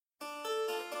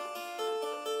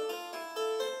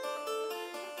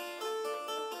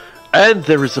And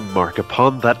there is a mark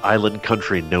upon that island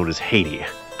country known as Haiti.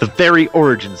 The very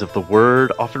origins of the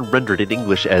word, often rendered in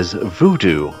English as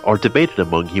voodoo, are debated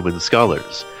among human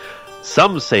scholars.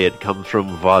 Some say it comes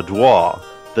from Vaudois,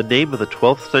 the name of the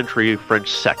 12th century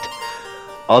French sect.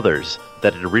 Others,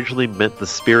 that it originally meant the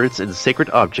spirits and sacred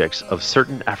objects of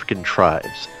certain African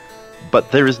tribes.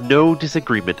 But there is no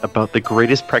disagreement about the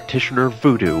greatest practitioner of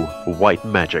voodoo, white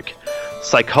magic,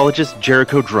 psychologist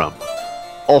Jericho Drumm,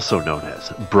 also known as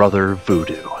Brother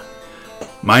Voodoo.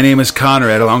 My name is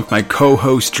Conrad, along with my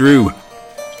co-host Drew,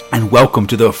 and welcome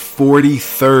to the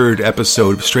 43rd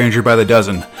episode of Stranger by the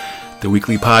Dozen, the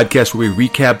weekly podcast where we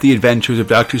recap the adventures of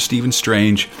Dr. Stephen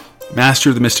Strange, master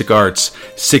of the mystic arts,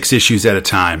 6 issues at a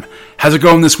time. How's it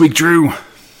going this week, Drew?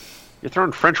 You're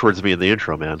throwing French words at me in the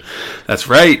intro, man. That's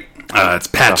right. It's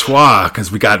patois,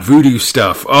 because we got voodoo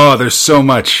stuff. Oh, there's so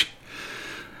much.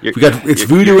 It's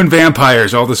voodoo and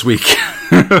vampires all this week.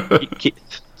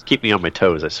 Keep me on my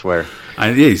toes, I swear.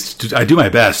 I do my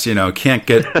best, can't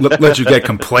let you get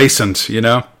complacent,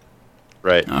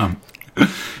 Right.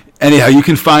 Anyhow, you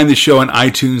can find the show on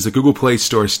iTunes, the Google Play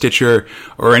Store, Stitcher,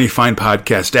 or any fine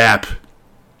podcast app.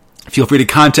 Feel free to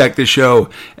contact the show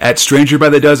at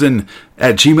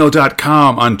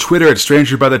strangerbythedozen@gmail.com, on Twitter at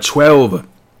strangerbythe12,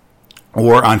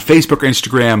 or on Facebook or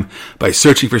Instagram by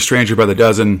searching for Stranger by the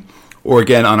Dozen, or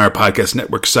again on our podcast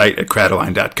network site at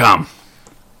crataline.com.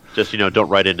 Just, don't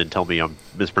write in and tell me I'm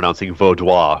mispronouncing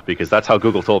Vaudois, because that's how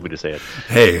Google told me to say it.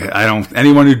 Hey,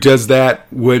 anyone who does that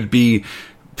would be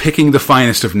picking the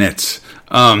finest of nits.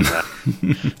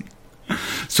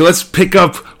 So let's pick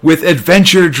up with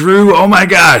Adventure, Drew. Oh my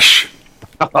gosh.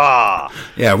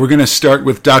 Yeah, we're going to start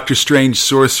with Doctor Strange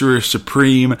Sorcerer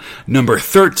Supreme, number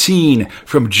 13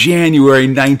 from January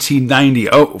 1990.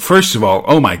 Oh, first of all,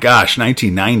 oh my gosh,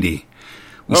 1990.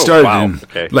 We started in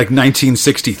like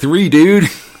 1963, dude.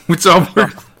 It's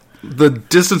over the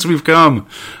distance we've come.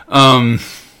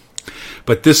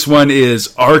 But this one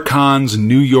is Archon's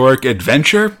New York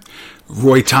Adventure.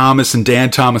 Roy Thomas and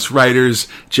Dan Thomas writers,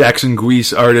 Jackson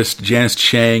Guise artist, Janice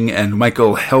Chang and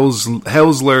Michael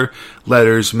Helsler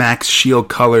letters, Max Shield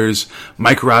colors,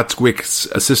 Mike Rotzwick's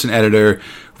assistant editor,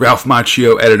 Ralph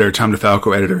Macchio editor, Tom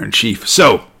DeFalco editor-in-chief.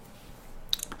 So,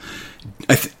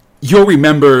 you'll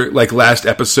remember, like last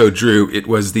episode, Drew, it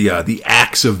was the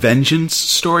Acts of Vengeance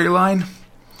storyline.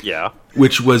 Yeah.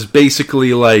 Which was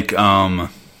basically like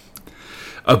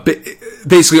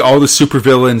basically all the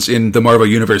supervillains in the Marvel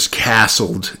Universe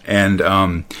castled, and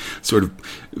sort of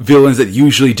villains that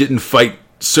usually didn't fight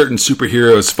certain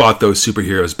superheroes fought those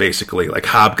superheroes, basically. Like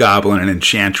Hobgoblin and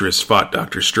Enchantress fought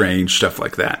Doctor Strange, stuff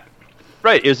like that.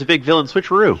 Right, it was a big villain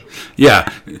switcheroo.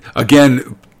 Yeah,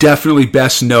 again, definitely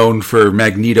best known for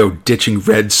Magneto ditching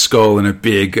Red Skull in a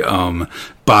big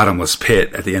bottomless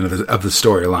pit at the end of the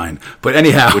storyline. But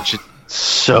anyhow, which is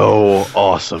so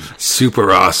awesome.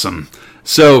 Super awesome.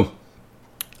 So,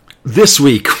 this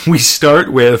week, we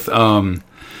start with a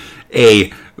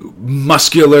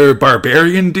muscular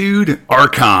barbarian dude,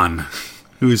 Archon,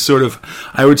 who is sort of,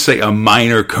 I would say, a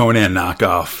minor Conan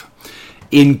knockoff,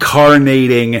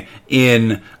 incarnating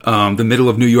in the middle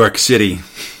of New York City,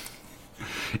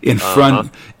 in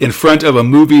front of a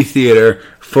movie theater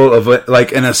full of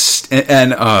like an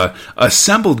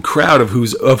assembled crowd of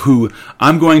who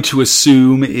I'm going to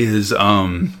assume is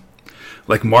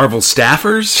like Marvel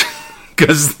staffers,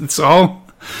 because it's all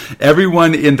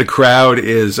everyone in the crowd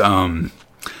is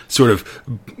sort of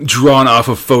drawn off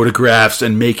of photographs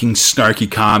and making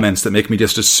snarky comments that make me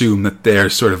just assume that they're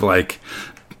sort of like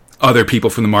other people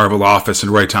from the Marvel office,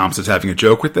 and Roy Thomas is having a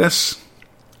joke with this.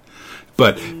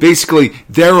 But basically,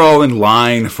 they're all in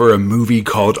line for a movie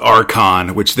called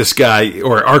Archon, which this guy,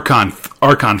 or Archon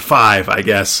 5, I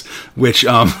guess, which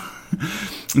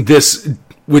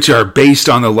which are based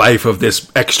on the life of this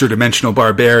extra-dimensional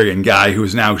barbarian guy who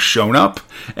has now shown up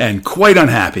and quite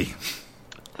unhappy.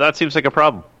 That seems like a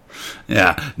problem.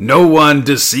 Yeah. No one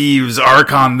deceives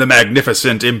Archon the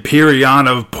Magnificent, Empyrean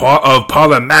of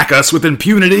Polymachus with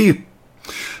impunity.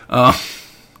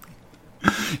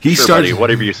 He sure, starts, buddy,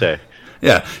 whatever you say.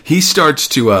 Yeah. He starts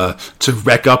to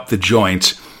wreck up the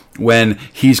joint when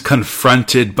he's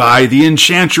confronted by the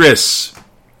Enchantress.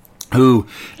 Who,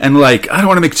 and like, I don't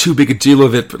want to make too big a deal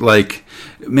of it, but like,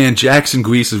 man, Jackson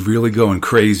Guise is really going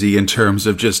crazy in terms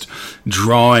of just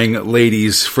drawing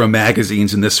ladies from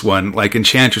magazines in this one. Like,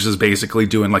 Enchantress is basically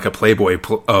doing like a Playboy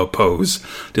pose,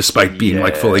 despite being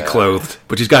like fully clothed.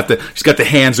 But she's got the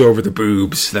hands over the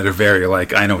boobs that are very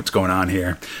like, I know what's going on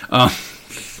here.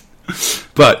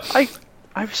 But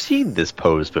I've seen this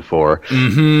pose before.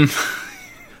 Mm-hmm.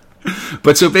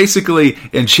 But so basically,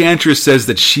 Enchantress says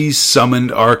that she's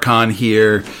summoned Archon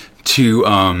here to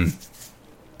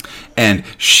and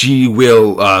she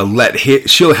will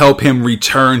she'll help him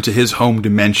return to his home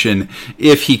dimension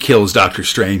if he kills Doctor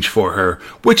Strange for her,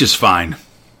 which is fine.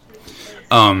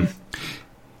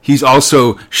 She's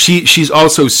also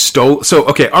stole. So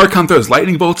okay, Archon throws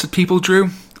lightning bolts at people, Drew.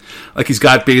 Like he's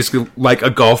got basically like a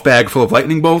golf bag full of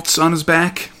lightning bolts on his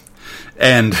back,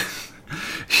 and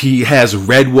he has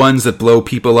red ones that blow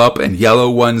people up and yellow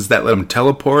ones that let him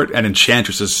teleport. And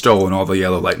Enchantress has stolen all the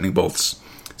yellow lightning bolts.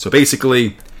 So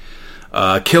basically,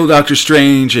 kill Doctor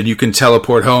Strange and you can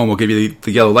teleport home. We'll give you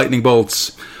the yellow lightning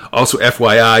bolts. Also,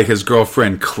 FYI, his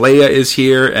girlfriend Clea is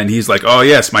here, and he's like, oh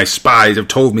yes, my spies have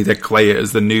told me that Clea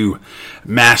is the new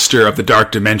master of the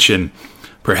Dark Dimension.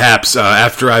 Perhaps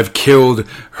after I've killed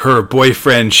her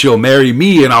boyfriend, she'll marry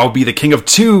me, and I'll be the king of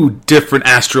 2 different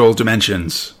astral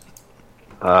dimensions.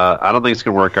 I don't think it's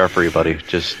going to work out for you, buddy.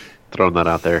 Just throwing that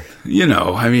out there. You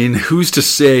know, I mean, who's to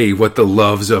say what the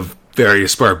loves of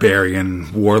various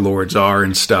barbarian warlords are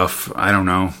and stuff? I don't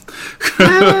know.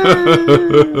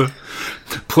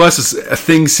 Plus,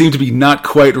 things seem to be not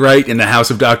quite right in the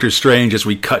House of Doctor Strange as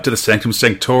we cut to the Sanctum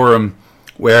Sanctorum,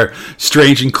 where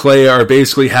Strange and Clea are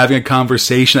basically having a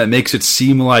conversation that makes it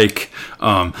seem like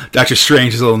Doctor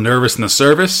Strange is a little nervous in the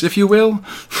service, if you will.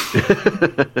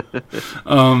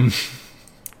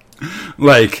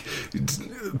 Like,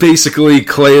 basically,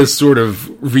 Clea is sort of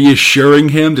reassuring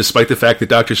him, despite the fact that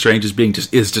Doctor Strange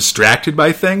is distracted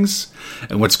by things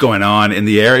and what's going on in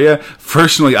the area.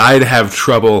 Personally, I'd have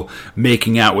trouble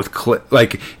making out with Clea.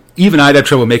 Like, even I'd have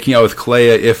trouble making out with Clea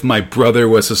if my brother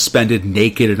was suspended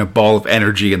naked in a ball of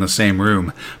energy in the same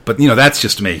room. But, you know, that's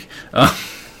just me. I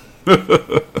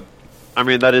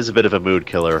mean, that is a bit of a mood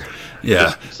killer.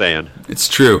 Yeah. Just saying. It's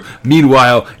true.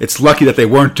 Meanwhile, it's lucky that they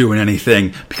weren't doing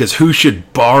anything, because who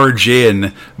should barge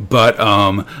in but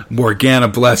Morgana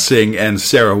Blessing and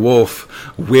Sarah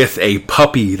Wolf with a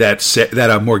puppy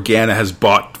that Morgana has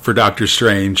bought for Doctor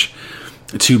Strange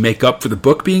to make up for the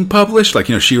book being published. Like,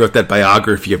 you know, she wrote that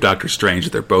biography of Doctor Strange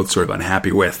that they're both sort of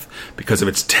unhappy with because of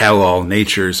its tell-all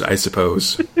natures, I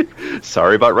suppose.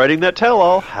 Sorry about writing that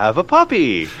tell-all. Have a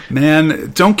puppy.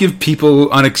 Man, don't give people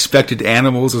unexpected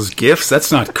animals as gifts.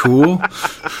 That's not cool.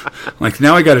 Like,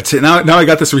 now I got to now I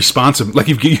got this responsibility. Like,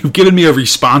 you've given me a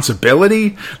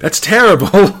responsibility. That's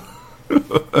terrible.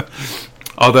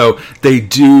 Although they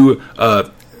do.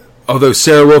 Although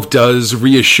Sarah Wolf does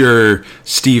reassure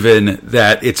Stephen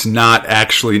that it's not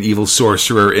actually an evil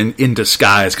sorcerer in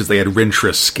disguise, because they had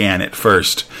Rintrah scan it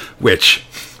first, which,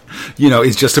 you know,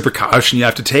 is just a precaution you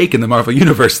have to take in the Marvel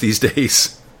Universe these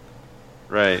days.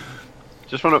 Right.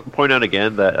 Just want to point out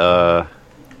again that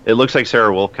it looks like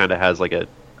Sarah Wolf kind of has like a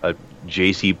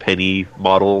J.C. Penney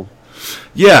model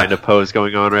kind of pose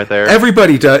going on right there.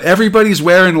 Everybody does. Everybody's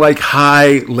wearing like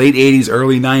high late 80s,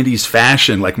 early 90s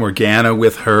fashion, like Morgana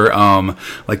with her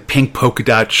like pink polka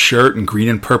dot shirt and green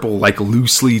and purple like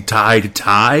loosely tied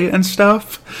tie and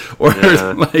stuff. Or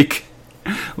like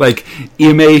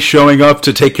Ime showing up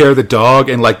to take care of the dog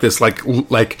in like this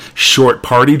like short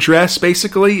party dress,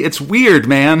 basically. It's weird,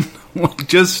 man. Like,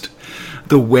 just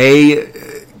the way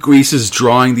Grease is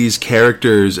drawing these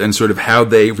characters and sort of how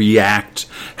they react,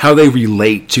 how they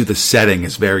relate to the setting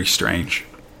is very strange.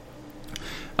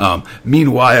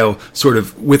 Meanwhile, sort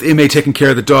of with Ime taking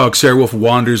care of the dog, Sarah Wolf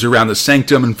wanders around the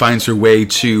sanctum and finds her way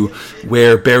to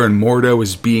where Baron Mordo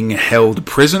is being held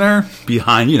prisoner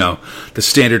behind, you know, the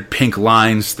standard pink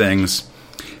lines things.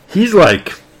 He's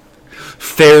like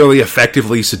fairly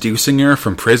effectively seducing her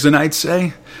from prison, I'd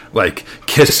say. Like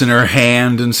kissing her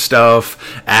hand and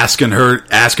stuff, asking her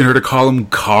to call him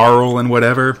Carl and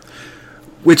whatever.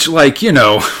 Which, like, you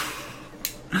know,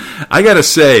 I gotta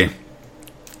say,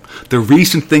 the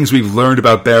recent things we've learned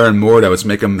about Baron Mordo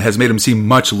has made him seem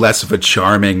much less of a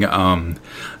charming, magical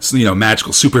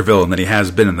supervillain than he has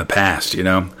been in the past. You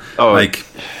know, like,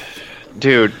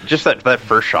 dude, just that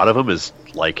first shot of him is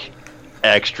like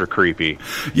extra creepy.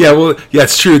 Yeah, well, yeah,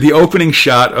 it's true. The opening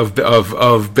shot of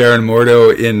Baron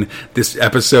Mordo in this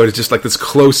episode is just like this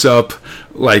close-up,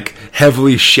 like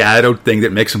heavily shadowed thing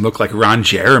that makes him look like Ron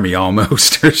Jeremy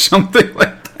almost, or something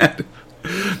like that.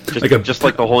 Just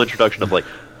like the whole introduction of like,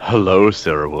 "Hello,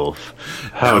 Sarah Wolf.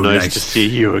 How nice to see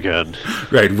you again."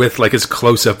 Right, with like his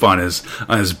close-up on his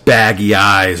baggy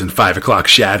eyes and 5 o'clock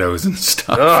shadows and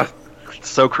stuff. Ugh.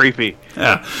 So creepy.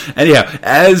 Yeah. Anyhow,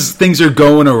 as things are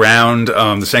going around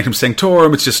the Sanctum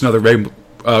Sanctorum, it's just another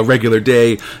regular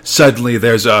day. Suddenly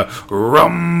there's a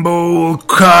rumble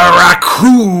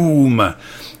karakoom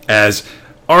as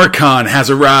Archon has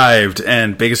arrived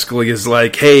and basically is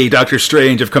like, "Hey, Doctor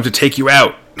Strange, I've come to take you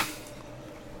out."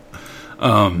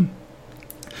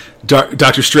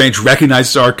 Doctor Strange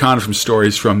recognizes Archon from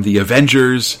stories from the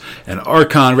Avengers, and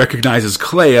Archon recognizes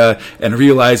Clea and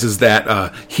realizes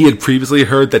that he had previously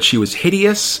heard that she was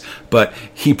hideous, but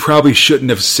he probably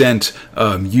shouldn't have sent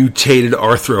mutated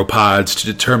arthropods to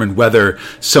determine whether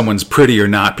someone's pretty or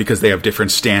not, because they have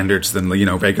different standards than,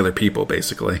 regular people,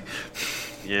 basically.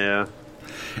 Yeah.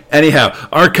 Anyhow,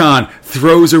 Archon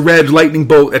throws a red lightning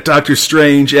bolt at Doctor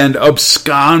Strange and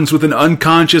absconds with an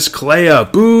unconscious Clea.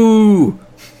 Boo!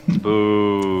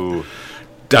 Boo.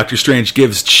 Doctor Strange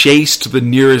gives chase to the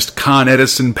nearest Con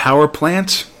Edison power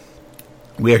plant,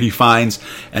 where he finds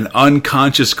an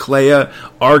unconscious Clea,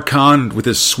 Archon with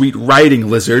his sweet riding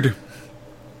lizard,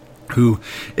 who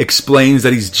explains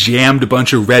that he's jammed a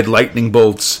bunch of red lightning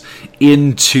bolts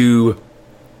into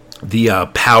the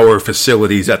power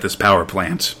facilities at this power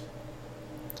plant.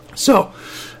 So,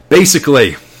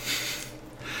 basically...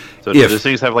 So do these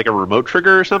things have like a remote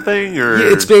trigger or something? Or?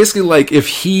 Yeah, it's basically like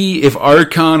if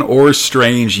Archon or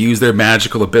Strange use their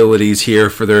magical abilities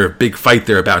here for their big fight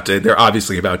they're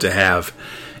obviously about to have,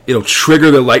 it'll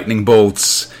trigger the lightning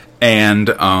bolts and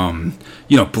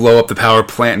blow up the power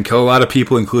plant and kill a lot of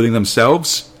people, including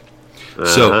themselves. Uh-huh.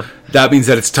 So that means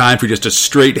that it's time for just a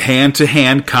straight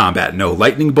hand-to-hand combat. No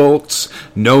lightning bolts,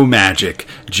 no magic,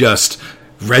 just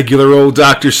regular old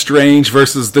Doctor Strange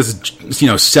versus this,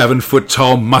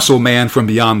 7-foot-tall muscle man from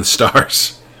beyond the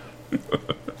stars.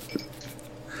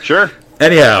 Sure.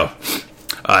 Anyhow,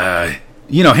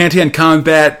 hand-to-hand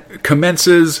combat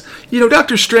commences.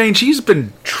 Doctor Strange, he's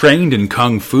been trained in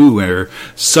kung fu or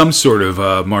some sort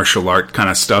of martial art kind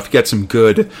of stuff. He gets some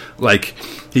good,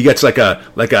 he gets like a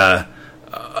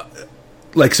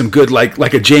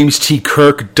James T.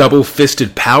 Kirk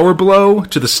double-fisted power blow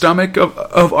to the stomach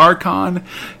of Archon.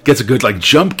 Gets a good,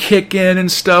 jump kick in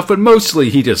and stuff, but mostly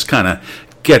he just kind of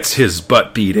gets his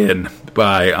butt beat in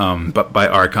by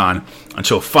Archon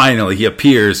until finally he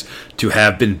appears to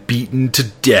have been beaten to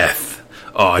death.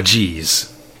 Aw,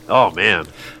 geez. Oh, man.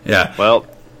 Yeah. Well,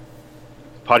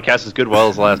 podcast is good while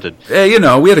it's lasted. We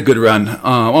had a good run.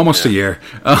 Almost a year.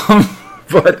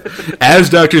 But as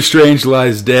Doctor Strange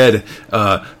lies dead,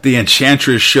 the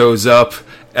Enchantress shows up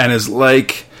and is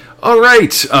like, all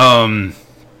right,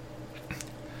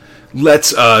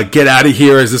 let's get out of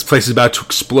here as this place is about to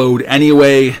explode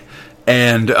anyway,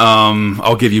 and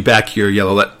I'll give you back your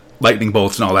yellow lightning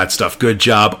bolts and all that stuff. Good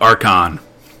job, Archon.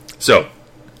 So,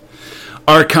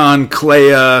 Archon,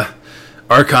 Clea,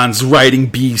 Archon's riding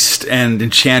beast, and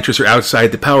Enchantress are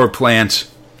outside the power plant.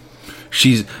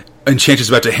 Enchantress is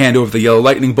about to hand over the yellow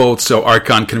lightning bolts so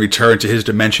Archon can return to his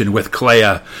dimension with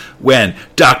Clea when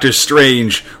Doctor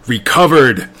Strange,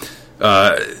 recovered,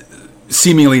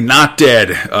 seemingly not dead,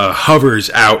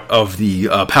 hovers out of the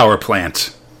power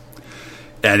plant.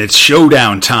 And it's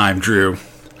showdown time, Drew.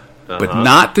 Uh-huh. But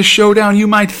not the showdown you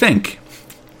might think.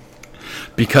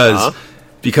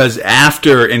 Because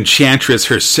after Enchantress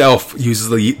herself uses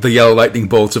the yellow lightning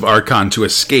bolts of Archon to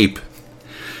escape,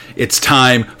 it's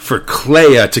time for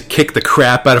Clea to kick the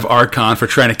crap out of Archon for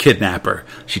trying to kidnap her.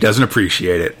 She doesn't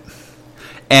appreciate it.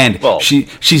 And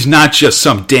she's not just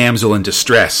some damsel in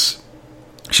distress.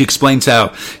 She explains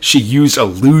how she used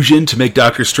illusion to make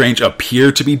Doctor Strange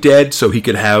appear to be dead so he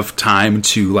could have time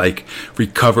to,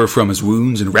 recover from his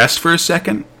wounds and rest for a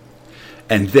second.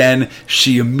 And then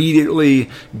she immediately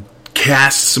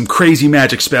casts some crazy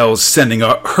magic spells,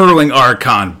 hurling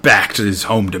Archon back to his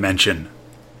home dimension.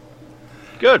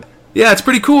 Good. Yeah, it's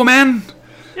pretty cool, man.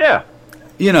 Yeah.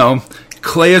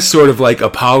 Clea sort of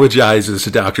apologizes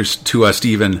to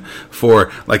Steven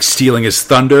for stealing his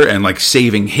thunder and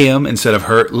saving him instead of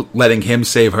her letting him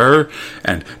save her.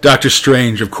 And Doctor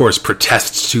Strange, of course,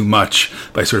 protests too much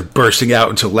by sort of bursting out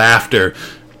into laughter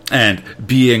and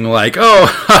being like, oh,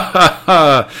 ha ha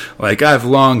ha, I've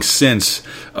long since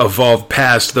evolved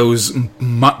past those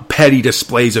petty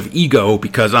displays of ego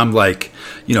because I'm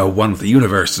one with the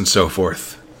universe and so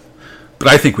forth. But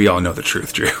I think we all know the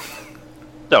truth, Drew.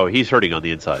 No, he's hurting on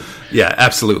the inside. Yeah,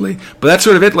 absolutely. But that's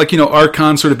sort of it.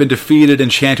 Archon's sort of been defeated,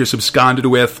 Enchantress absconded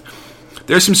with.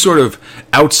 There's some sort of,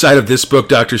 outside of this book,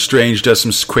 Doctor Strange does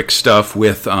some quick stuff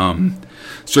with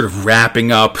sort of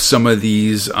wrapping up some of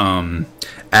these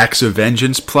Acts of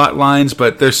Vengeance plot lines,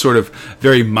 but they're sort of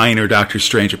very minor Doctor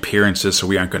Strange appearances, so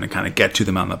we aren't going to kind of get to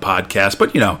them on the podcast.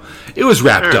 But, it was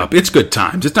wrapped up. It's good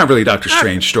times. It's not really a Doctor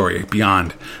Strange story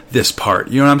beyond this part.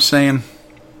 You know what I'm saying?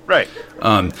 Right.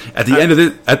 At the end of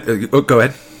the... go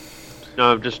ahead.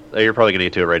 No, you're probably going to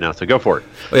get to it right now, so go for it.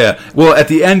 Oh, yeah. Well, at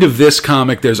the end of this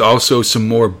comic, there's also some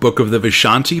more Book of the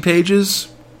Vishanti pages.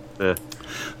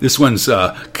 This one's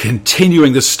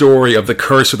continuing the story of the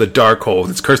Curse of the Darkhold.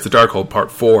 It's Curse of the Darkhold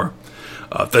Part 4.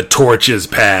 The Torch is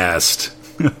Passed.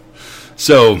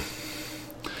 So,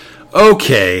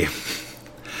 okay.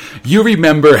 You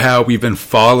remember how we've been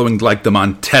following, like, the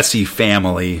Montesi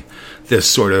family. This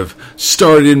sort of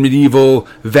started in medieval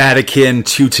Vatican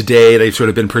to today. They've sort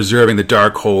of been preserving the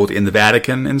Darkhold in the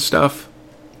Vatican and stuff.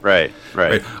 Right.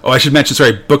 Oh, I should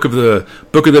mention, Book of the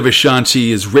Vishanti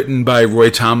is written by Roy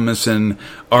Thomas and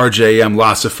R.J.M.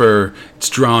 Lossifer. It's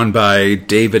drawn by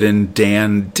David and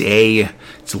Dan Day.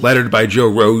 It's lettered by Joe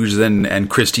Rosen, and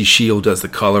Christy Shield does the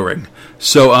coloring.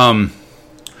 So,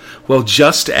 well,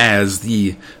 just as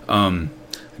the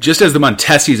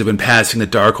Montesis have been passing the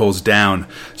Darkholds down,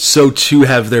 so too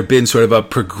have there been sort of a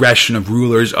progression of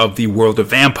rulers of the world of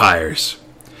vampires.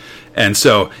 And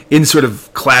so, in sort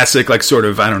of classic, Book of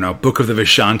the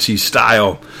Vishanti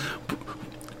style,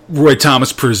 Roy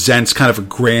Thomas presents kind of a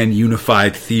grand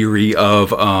unified theory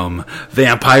of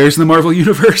vampires in the Marvel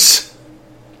Universe.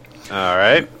 All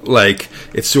right. Like,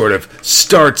 it sort of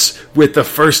starts with the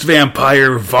first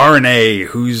vampire, Varney,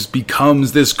 who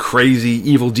becomes this crazy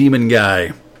evil demon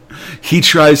guy. He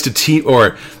tries to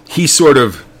he sort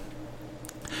of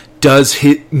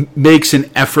makes an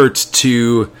effort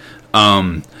to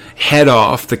head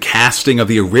off the casting of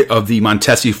the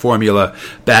Montesi formula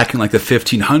back in like the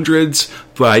 1500s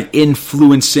by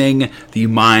influencing the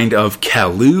mind of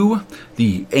Kalu,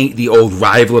 the old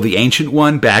rival of the Ancient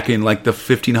One, back in like the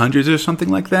 1500s or something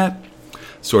like that.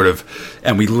 Sort of,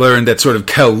 and we learned that sort of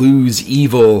Kalu's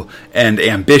evil and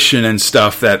ambition and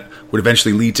stuff that would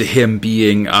eventually lead to him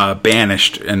being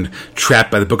banished and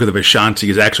trapped by the Book of the Vishanti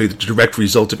is actually the direct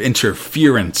result of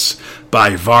interference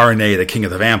by Varney, the king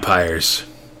of the vampires.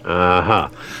 Uh-huh.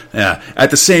 Yeah. At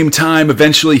the same time,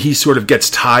 eventually he sort of gets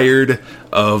tired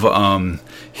of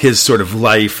his sort of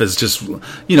life as just,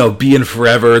 being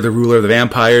forever the ruler of the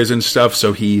vampires and stuff,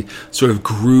 so he sort of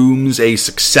grooms a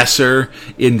successor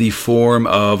in the form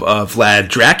of Vlad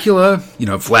Dracula,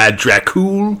 Vlad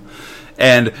Dracul.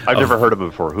 And I've never heard of him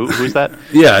before. Who's that?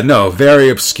 Yeah, no, very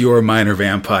obscure minor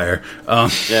vampire.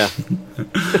 Yeah.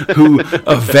 Who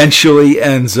eventually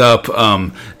ends up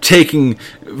taking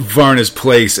Varna's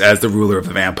place as the ruler of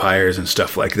the vampires and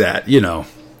stuff like that,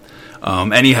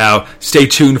 Anyhow, stay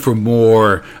tuned for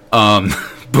more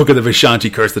Book of the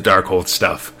Vishanti Curse the Darkhold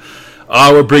stuff.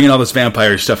 We're bringing all this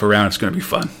vampire stuff around. It's going to be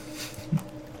fun.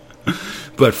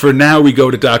 But for now, we go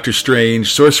to Doctor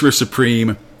Strange, Sorcerer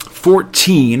Supreme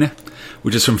 14,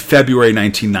 which is from February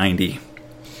 1990.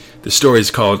 The story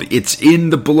is called It's in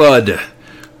the Blood.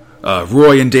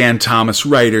 Roy and Dan Thomas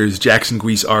writers, Jackson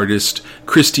Guise artist,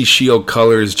 Christy Shield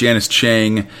colors, Janice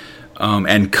Chang,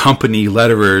 and company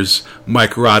letterers,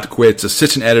 Mike Rothquist,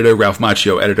 assistant editor, Ralph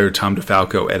Macchio, editor, Tom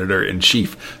DeFalco,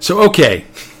 editor-in-chief. So, okay.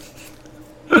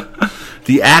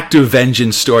 The Act of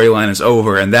Vengeance storyline is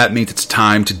over, and that means it's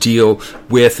time to deal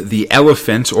with the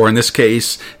elephant, or in this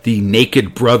case, the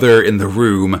naked brother in the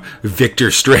room,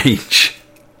 Victor Strange.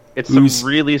 It's some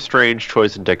really strange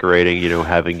choice in decorating,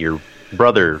 having your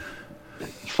brother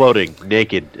floating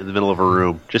naked in the middle of a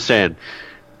room. Just saying.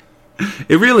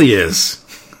 It really is.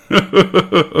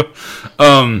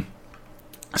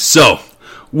 So,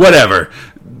 whatever.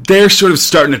 They're sort of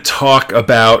starting to talk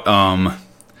about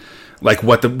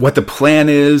what the plan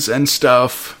is and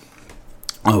stuff.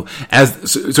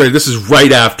 This is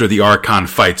right after the Archon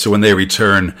fight. So when they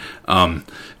return,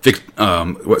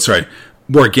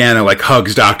 Morgana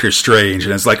hugs Doctor Strange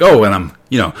and it's like, oh, and I'm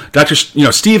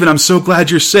Stephen, I'm so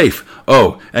glad you're safe.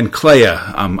 Oh, and Clea,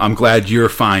 I'm glad you're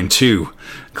fine too.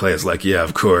 Clea's like, yeah,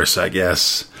 of course, I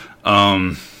guess.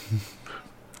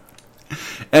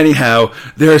 Anyhow,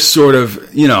 they're sort of,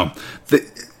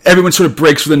 everyone sort of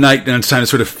breaks for the night, and it's time to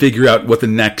sort of figure out what the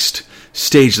next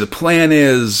stage of the plan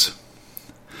is.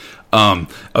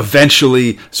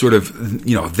 Eventually, sort of,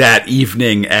 that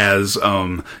evening as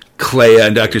Clea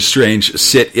and Doctor Strange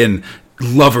sit in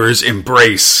lovers'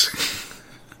 embrace,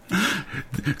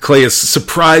 Clea is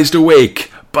surprised awake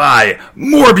by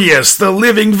Morbius, the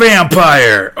living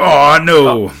vampire. Oh,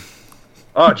 no.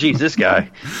 Oh, geez, this guy.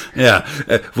 Yeah.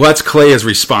 Well, that's Clea's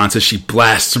response as she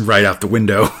blasts him right out the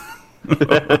window.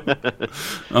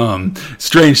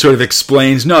 Strange sort of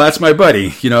explains, no, that's my buddy.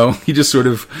 He just sort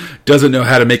of doesn't know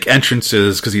how to make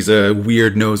entrances because he's a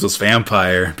weird noseless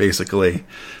vampire, basically.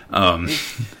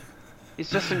 He's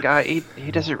just some guy,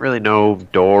 he doesn't really know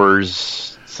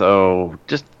doors, so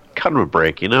just cut him a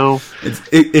break,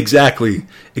 Exactly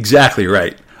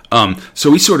right. So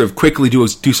we sort of quickly do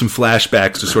some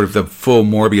flashbacks to sort of the full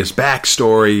Morbius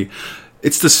backstory.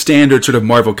 It's the standard sort of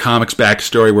Marvel Comics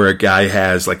backstory where a guy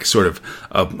has sort of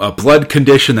a blood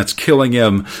condition that's killing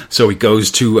him, so he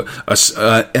goes to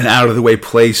an out-of-the-way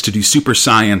place to do super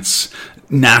science.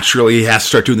 naturally he has to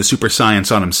start doing the super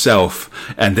science on himself,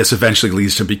 and this eventually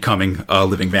leads to him becoming a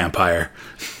living vampire.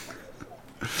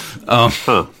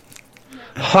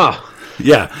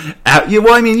 Yeah.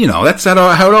 Well, I mean, that's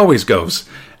how it always goes.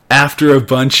 After a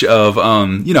bunch of,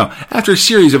 after a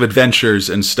series of adventures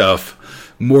and stuff,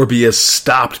 Morbius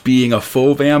stopped being a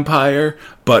full vampire,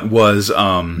 but was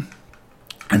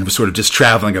sort of just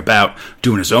traveling about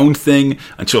doing his own thing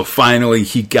until finally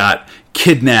he got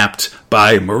kidnapped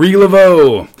by Marie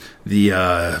Laveau,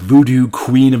 the voodoo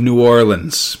queen of New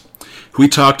Orleans, who we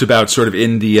talked about sort of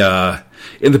in the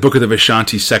Book of the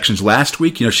Vishanti sections last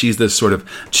week. She's this sort of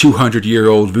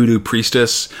 200-year-old voodoo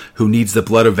priestess who needs the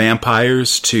blood of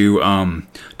vampires to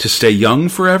stay young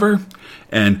forever,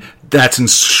 and that's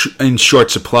in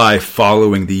short supply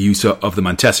following the use of the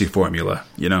Montesi formula.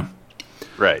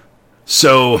 Right.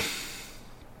 So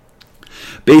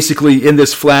basically, in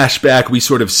this flashback, we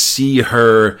sort of see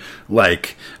her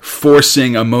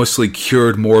forcing a mostly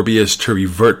cured Morbius to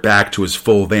revert back to his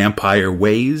full vampire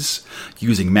ways,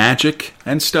 using magic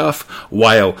and stuff,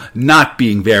 while not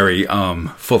being very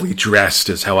fully dressed,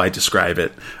 is how I describe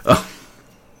it.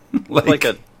 Like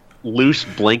a loose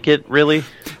blanket, really?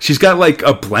 She's got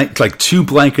two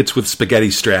blankets with spaghetti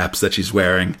straps that she's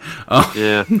wearing.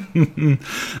 Yeah.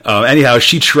 Anyhow,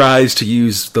 she tries to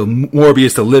use the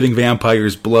Morbius, the living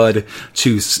vampire's blood,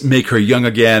 to make her young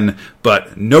again,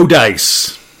 but no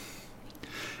dice.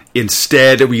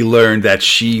 Instead, we learned that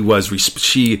she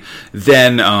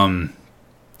then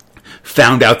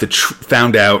found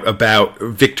out about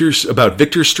Victor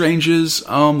Strange's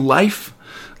life,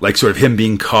 sort of him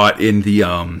being caught in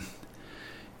the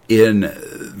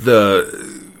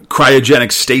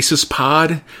cryogenic stasis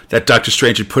pod that Doctor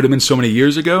Strange had put him in so many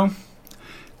years ago,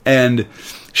 and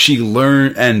she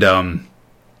learned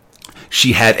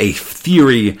she had a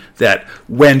theory that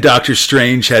when Doctor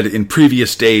Strange had in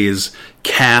previous days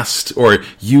cast or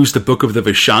used the Book of the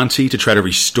Vishanti to try to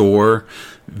restore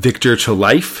Victor to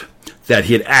life, that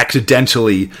he had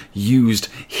accidentally used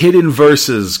hidden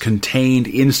verses contained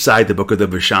inside the Book of the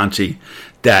Vishanti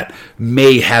that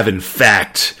may have in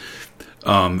fact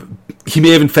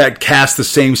cast the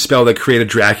same spell that created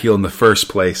Dracula in the first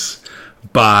place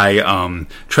by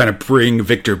trying to bring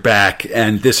Victor back,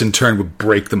 and this in turn would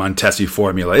break the Montesi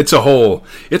formula. It's a whole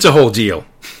deal.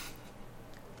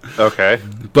 Okay.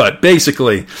 But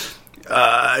basically,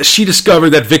 she discovered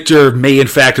that Victor may in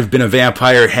fact have been a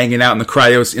vampire hanging out in the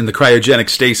cryogenic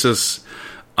stasis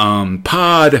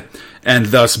pod, and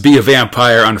thus be a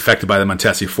vampire unaffected by the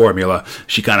Montesi formula.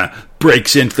 She kind of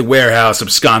breaks into the warehouse,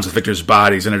 absconds with Victor's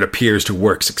bodies, and it appears to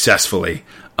work successfully.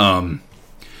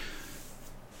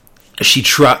 She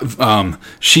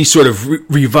sort of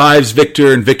revives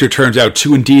Victor, and Victor turns out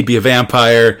to indeed be a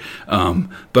vampire.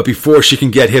 But before she can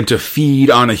get him to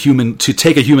feed on to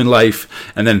take a human life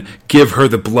and then give her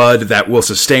the blood that will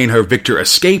sustain her, Victor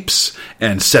escapes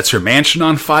and sets her mansion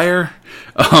on fire.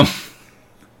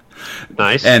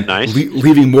 Nice.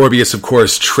 Leaving Morbius, of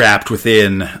course, trapped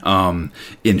within,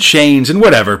 in chains and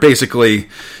whatever. Basically,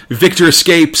 Victor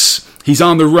escapes. He's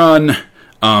on the run.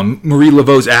 Marie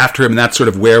Laveau's after him, and that's sort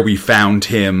of where we found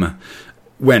him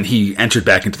when he entered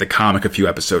back into the comic a few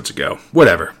episodes ago.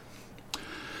 Whatever.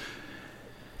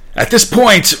 At this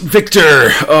point, Victor,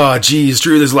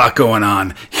 Drew, there's a lot going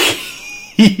on.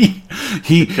 He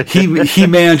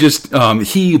manages,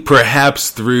 he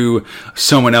perhaps through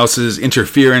someone else's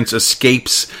interference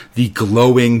escapes the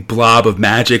glowing blob of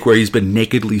magic where he's been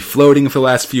nakedly floating for the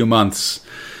last few months.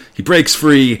 He breaks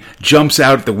free, jumps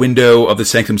out the window of the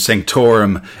Sanctum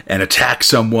Sanctorum, and attacks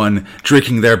someone,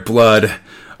 drinking their blood.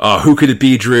 Who could it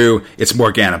be, Drew? It's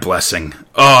Morgana Blessing.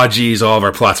 Oh, geez, all of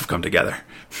our plots have come together.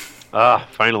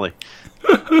 Finally.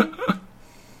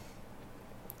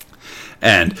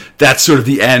 And that's sort of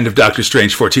the end of Doctor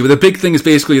Strange 14. But the big thing is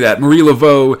basically that Marie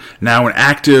Laveau, now an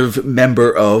active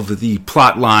member of the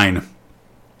plot line.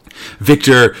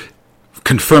 Victor,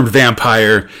 confirmed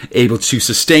vampire, able to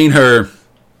sustain her.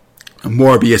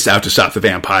 Morbius out to stop the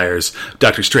vampires.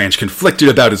 Doctor Strange conflicted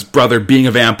about his brother being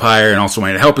a vampire and also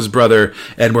wanting to help his brother.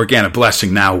 And Morgana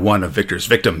Blessing, now one of Victor's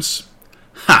victims.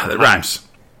 Ha, that rhymes.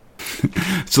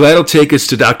 So that'll take us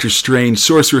to Doctor Strange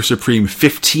Sorcerer Supreme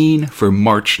 15 for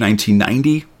March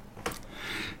 1990.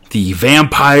 The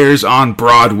Vampires on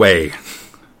Broadway.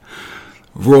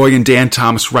 Roy and Dan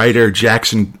Thomas writers,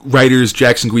 Jackson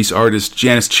Guise artist,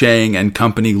 Janice Chang and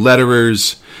company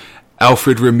letterers,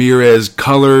 Alfred Ramirez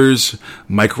colors,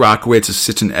 Mike Rockowitz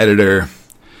assistant editor,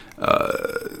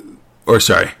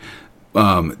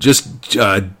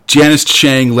 Janice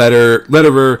Chang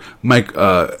letterer, Mike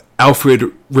Alfred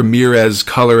Ramirez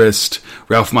colorist,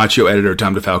 Ralph Macchio editor,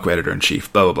 Tom DeFalco editor in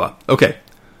chief. Blah blah blah. Okay.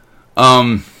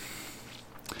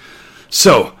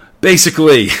 So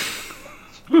basically,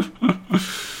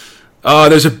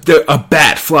 there's a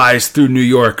bat flies through New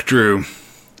York, Drew.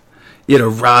 It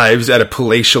arrives at a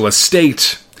palatial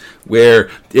estate where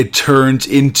it turns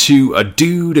into a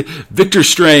dude, Victor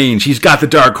Strange. He's got the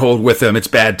Darkhold with him. It's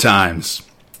bad times.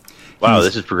 Wow,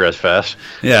 this has progressed fast.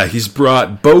 Yeah, he's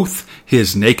brought both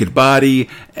his naked body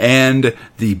and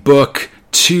the book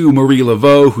to Marie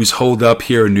Laveau, who's holed up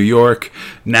here in New York,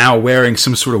 now wearing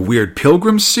some sort of weird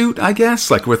pilgrim suit, I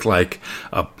guess, like with like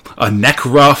a neck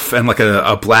ruff and like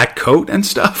a black coat and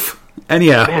stuff.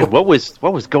 Anyhow, man, what was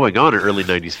going on in early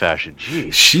 '90s fashion?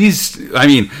 Jeez.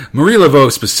 Marie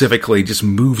Laveau specifically just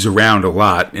moves around a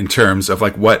lot in terms of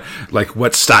what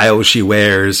style she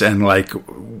wears and like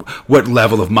what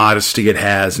level of modesty it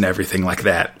has and everything like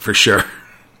that, for sure.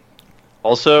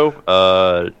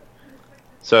 Also,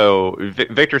 so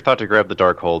Victor thought to grab the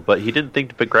Darkhold, but he didn't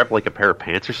think to grab like a pair of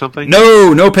pants or something.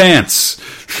 No pants.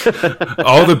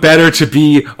 all the better to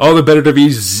be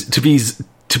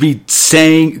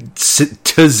zanged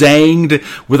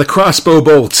with a crossbow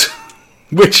bolt,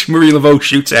 which Marie Laveau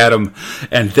shoots at him,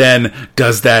 and then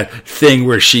does that thing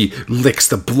where she licks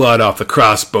the blood off the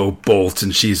crossbow bolt,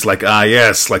 and she's like, ah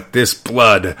yes, like this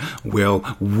blood will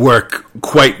work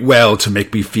quite well to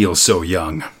make me feel so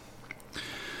young.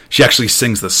 She actually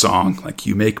sings the song, like,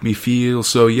 you make me feel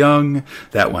so young,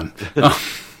 that one.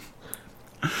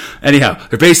 Anyhow,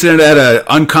 they're based at a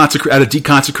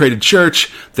deconsecrated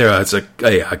church. There's a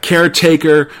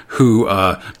caretaker who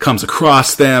comes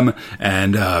across them,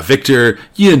 and Victor,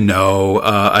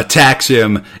 attacks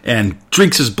him and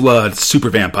drinks his blood, super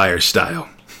vampire style.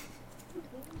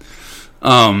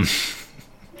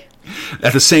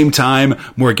 At the same time,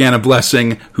 Morgana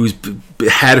Blessing, who's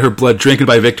had her blood drinking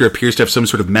by Victor, appears to have some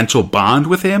sort of mental bond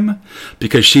with him,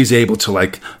 because she's able to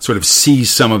like sort of see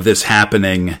some of this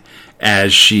happening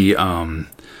as she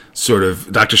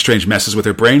Doctor Strange messes with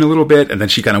her brain a little bit, and then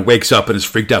she kind of wakes up and is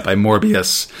freaked out by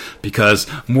Morbius, because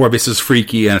Morbius is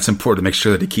freaky, and it's important to make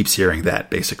sure that he keeps hearing that,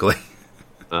 basically.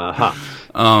 Uh-huh.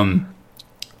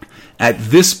 At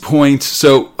this point,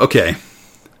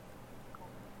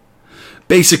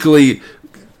 basically,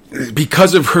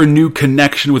 because of her new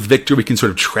connection with Victor, we can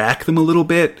sort of track them a little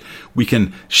bit.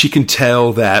 She can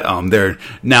tell that they're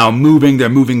now moving. They're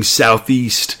moving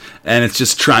southeast, and it's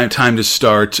just time to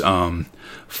start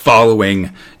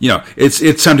following.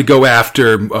 It's time to go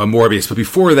after Morbius. But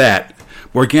before that,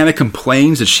 Morgana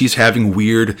complains that she's having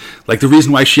weird. Like, the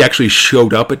reason why she actually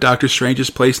showed up at Doctor Strange's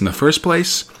place in the first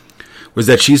place was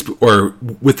that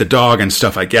with the dog and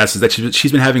stuff, I guess, is that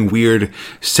she's been having weird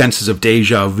senses of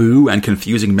deja vu and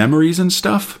confusing memories and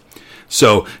stuff.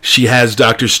 So she has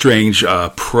Doctor Strange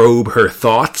probe her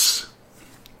thoughts.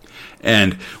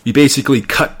 And we basically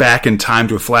cut back in time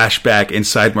to a flashback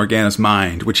inside Morgana's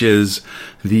mind, which is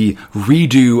the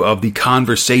redo of the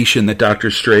conversation that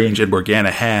Doctor Strange and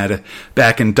Morgana had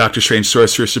back in Doctor Strange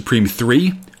Sorcerer Supreme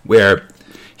 3, where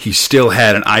he still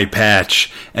had an eye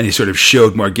patch, and he sort of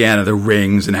showed Morgana the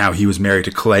rings and how he was married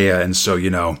to Clea, and so,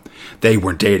 they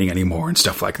weren't dating anymore and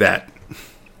stuff like that.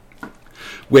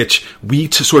 Which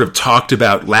we sort of talked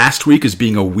about last week as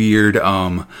being a weird,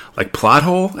 plot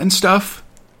hole and stuff.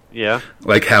 Yeah.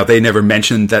 Like how they never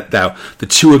mentioned that the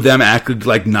two of them acted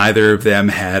like neither of them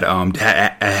had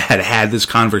had this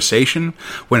conversation,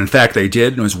 when in fact they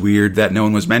did, and it was weird that no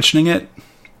one was mentioning it.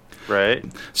 Right.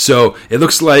 So it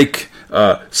looks like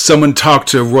someone talked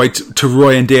to Roy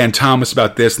and Dan Thomas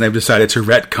about this, and they've decided to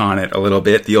retcon it a little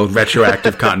bit, the old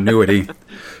retroactive continuity.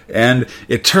 And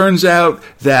it turns out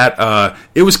that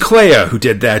it was Clea who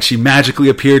did that. She magically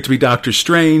appeared to be Doctor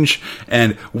Strange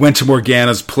and went to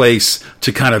Morgana's place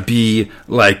to kind of be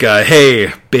like,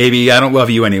 hey, baby, I don't love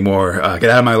you anymore. Get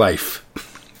out of my life.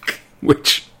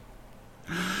 Which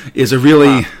is a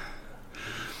really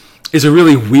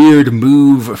weird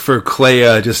move for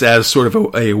Clea, just as sort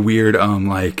of a weird,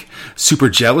 super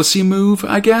jealousy move,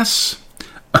 I guess.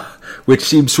 Which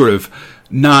seems sort of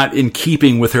not in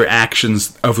keeping with her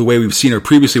actions of the way we've seen her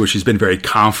previously, where she's been very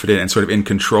confident and sort of in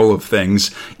control of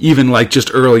things. Even like just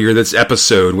earlier this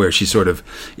episode, where she sort of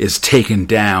is taken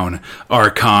down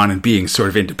Archon and being sort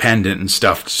of independent and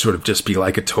stuff, to sort of just be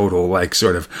like a total, like,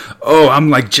 sort of, oh, I'm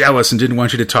like jealous and didn't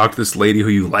want you to talk to this lady who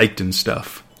you liked and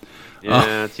stuff.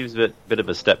 Yeah, it seems a bit of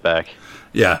a step back.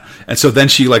 Yeah, and so then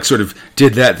she like sort of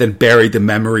did that, then buried the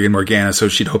memory in Morgana, so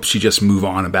she'd hope she'd just move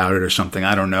on about it or something.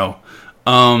 I don't know.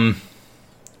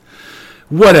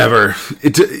 Whatever.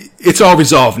 It's all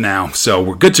resolved now, so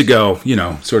we're good to go.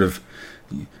 Sort of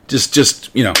just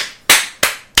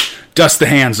dust the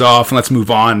hands off and let's move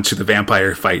on to the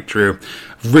vampire fight, Drew.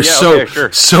 We're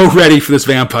so ready for this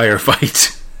vampire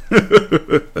fight.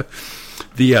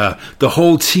 The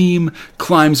whole team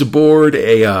climbs aboard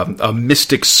a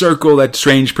mystic circle that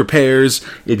Strange prepares,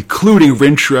 including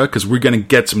Rintrah, because we're going to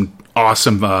get some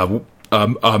awesome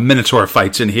Minotaur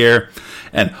fights in here.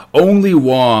 And only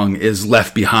Wong is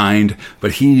left behind,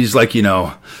 but he's like,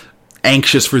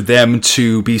 anxious for them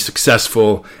to be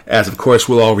successful, as of course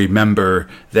we'll all remember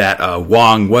that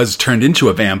Wong was turned into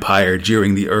a vampire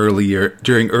during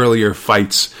earlier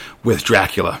fights with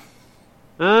Dracula.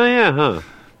 Oh, yeah, huh?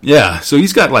 Yeah, so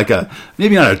he's got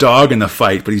maybe not a dog in the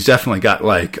fight, but he's definitely got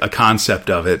a concept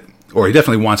of it, or he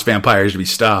definitely wants vampires to be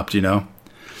stopped,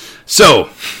 So,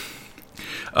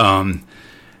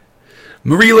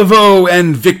 Marie Laveau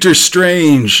and Victor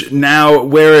Strange, now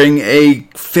wearing a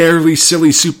fairly silly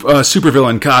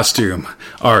supervillain costume,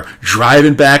 are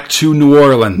driving back to New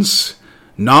Orleans.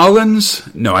 Nolans?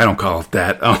 No, I don't call it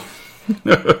that. Oh.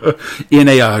 in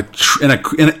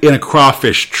a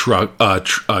crawfish truck.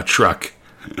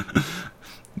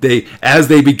 As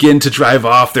they begin to drive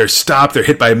off, they're stopped. They're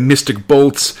hit by mystic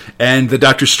bolts, and the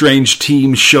Doctor Strange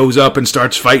team shows up and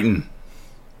starts fighting.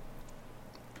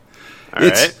 All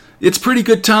right. It's pretty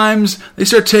good times. They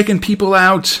start taking people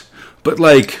out, but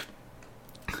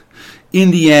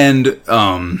in the end,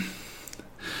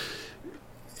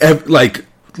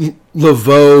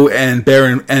 Laveau and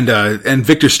Baron and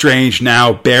Victor Strange,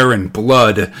 now Baron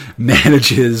Blood,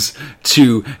 manages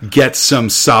to get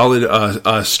some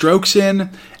solid strokes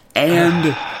in,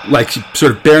 and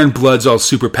sort of Baron Blood's all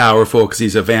super powerful because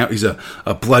he's a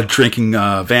blood drinking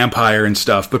vampire and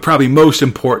stuff. But probably most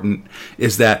important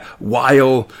is that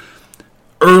while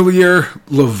earlier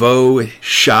Laveau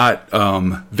shot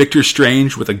Victor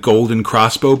Strange with a golden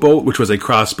crossbow bolt, which was a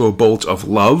crossbow bolt of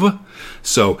love.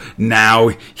 So now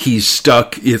he's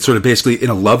stuck. It's sort of basically in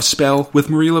a love spell with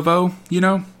Marie Laveau.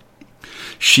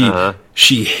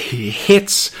 She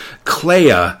hits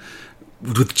Clea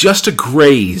with just a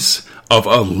graze of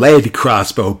a lead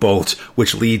crossbow bolt,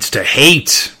 which leads to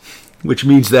hate. Which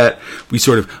means that we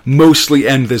sort of mostly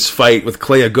end this fight with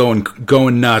Clea going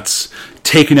nuts,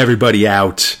 taking everybody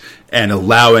out, and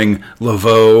allowing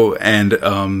Laveau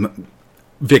and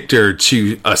Victor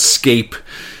to escape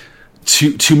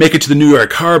to make it to the New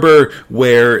York Harbor,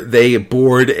 where they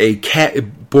board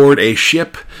a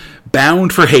ship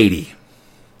bound for Haiti.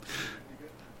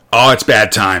 Oh, it's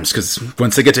bad times, because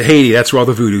once they get to Haiti, that's where all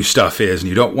the voodoo stuff is, and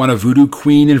you don't want a voodoo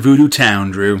queen in Voodoo Town,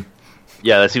 Drew.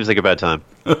 Yeah, that seems like a bad time.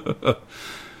 All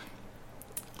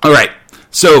right,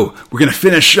 so we're going to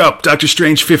finish up Doctor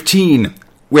Strange 15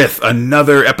 with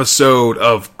another episode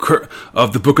of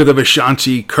the Book of the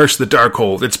Vishanti, Curse of the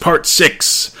Darkhold. It's part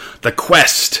 6, The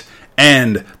Quest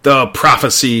and the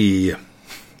Prophecy.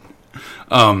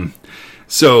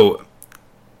 So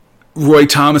Roy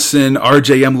Thomason,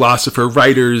 R.J.M. Lossifer,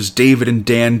 writers, David and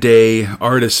Dan Day,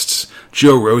 artists,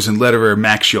 Joe Rosen, letterer,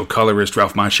 Max Shield, colorist,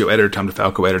 Ralph Macchio, editor, Tom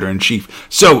DeFalco, editor-in-chief.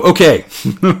 So, okay.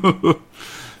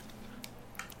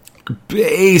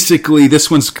 Basically,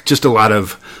 this one's just a lot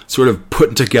of sort of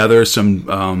putting together a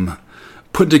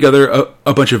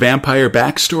bunch of vampire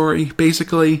backstory,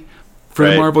 basically, for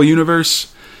the Marvel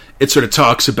Universe. It sort of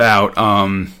talks about,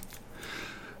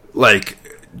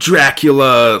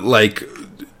 Dracula,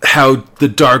 how the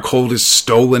Darkhold is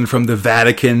stolen from the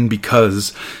Vatican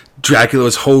because Dracula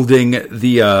was holding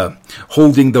the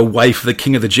wife of the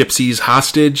King of the Gypsies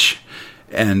hostage,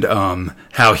 and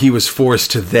how he was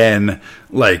forced to then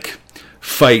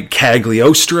fight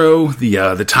Cagliostro,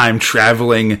 the time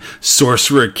traveling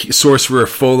sorcerer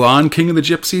full on King of the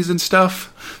Gypsies and stuff.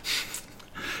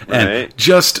 And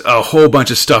just a whole bunch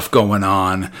of stuff going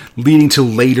on, leading to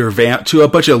a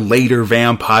bunch of later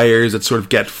vampires that sort of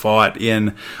get fought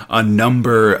in a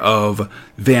number of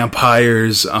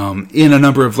vampires, in a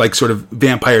number of sort of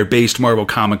vampire-based Marvel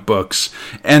comic books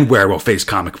and werewolf-based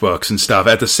comic books and stuff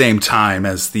at the same time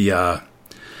as the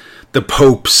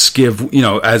popes give,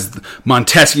 as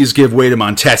Montesi's give way to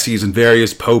Montesi's, and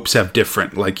various popes have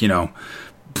different,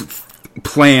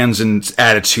 plans and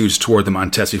attitudes toward the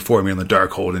Montesi formula and the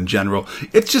Darkhold in general.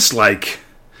 It's just I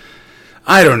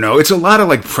don't know. It's a lot of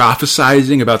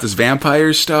prophesizing about this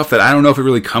vampire stuff that I don't know if it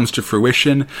really comes to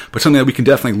fruition, but something that we can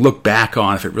definitely look back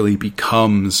on if it really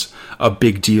becomes a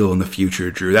big deal in the future,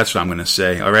 Drew. That's what I'm going to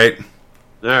say. All right?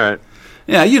 All right.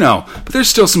 Yeah, but there's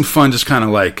still some fun just kind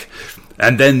of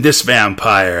and then this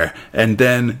vampire, and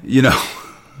then,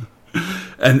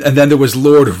 and then there was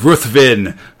Lord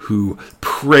Ruthven, who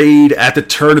preyed at the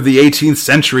turn of the 18th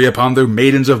century upon the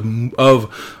maidens of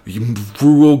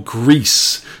rural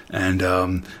Greece.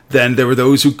 And then there were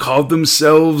those who called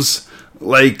themselves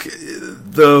the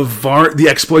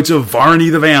exploits of Varney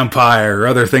the Vampire, or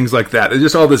other things like that. It's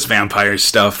just all this vampire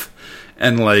stuff.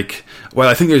 And, like, well,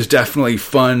 I think there's definitely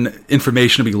fun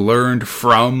information to be learned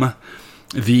from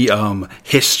the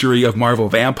history of Marvel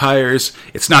vampires.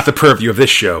 It's not the purview of this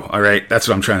show, all right? That's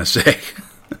what I'm trying to say.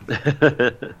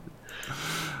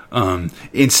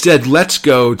 Instead, let's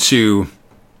go to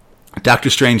Doctor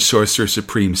Strange Sorcerer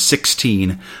Supreme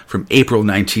 16 from April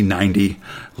 1990,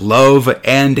 Love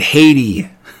and Haiti.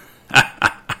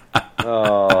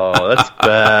 Oh, that's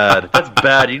bad. That's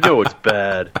bad. You know it's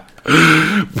bad.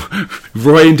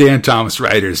 Roy and Dan Thomas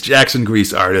writers, Jackson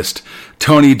Grease artist,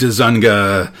 Tony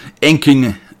DeZunga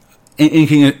inking,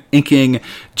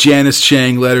 Janice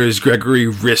Chang letters, Gregory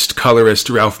Rist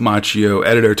colorist, Ralph Macchio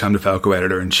editor, Tom DeFalco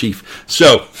editor-in-chief.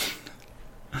 So,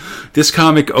 this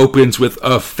comic opens with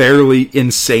a fairly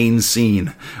insane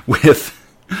scene with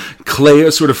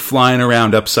Clea sort of flying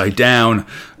around upside down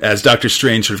as Doctor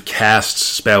Strange sort of casts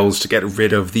spells to get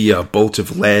rid of the bolt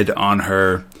of lead on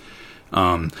her.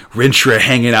 Rintrah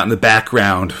hanging out in the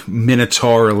background,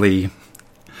 minotaurally.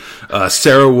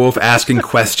 Sarah Wolf asking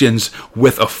questions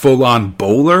with a full-on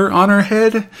bowler on her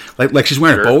head, like she's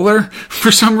wearing a bowler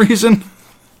for some reason.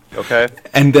 Okay.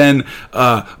 And then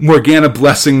Morgana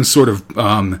Blessing sort of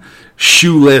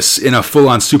shoeless in a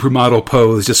full-on supermodel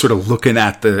pose, just sort of looking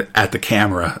at the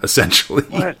camera, essentially.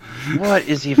 What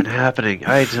is even happening?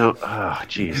 I don't. Oh,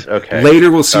 jeez. Okay.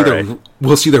 Later, we'll see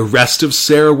the rest of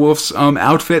Sarah Wolf's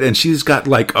outfit, and she's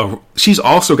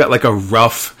also got like a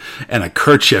ruff and a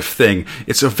kerchief thing.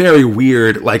 It's a very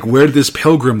weird, like, where did this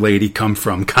pilgrim lady come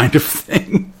from kind of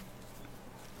thing.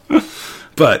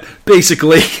 But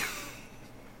basically.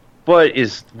 What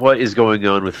is going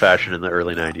on with fashion in the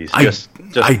early 90s?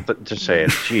 Just say it.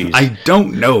 Jeez. I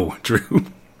don't know, Drew.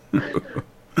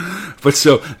 But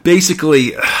so,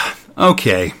 basically,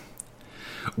 okay.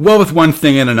 Well, with one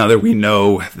thing and another, we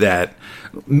know that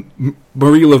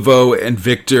Marie Laveau and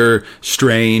Victor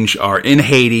Strange are in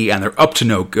Haiti, and they're up to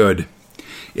no good.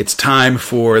 It's time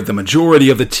for the majority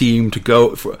of the team to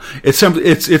go. It's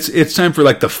time for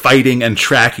like the fighting and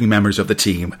tracking members of the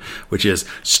team, which is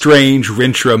Strange,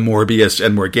 Rintrah, Morbius,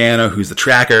 and Morgana, who's the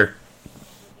tracker,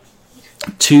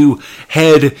 to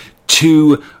head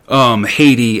to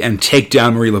Haiti and take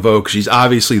down Marie Laveau because she's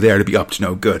obviously there to be up to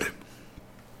no good.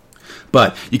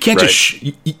 But you can't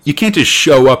you can't just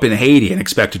show up in Haiti and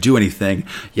expect to do anything.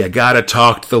 You gotta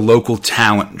talk to the local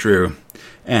talent, Drew.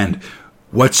 And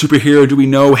what superhero do we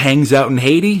know hangs out in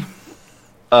Haiti?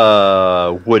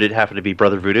 Would it happen to be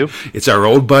Brother Voodoo? It's our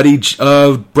old buddy,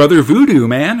 Brother Voodoo,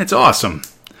 man. It's awesome.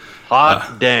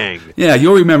 Hot dang. Yeah,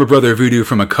 you'll remember Brother Voodoo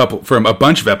from a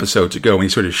bunch of episodes ago when he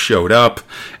sort of showed up,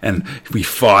 and we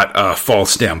fought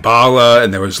False Damballa,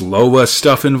 and there was Lola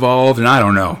stuff involved, and I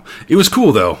don't know. It was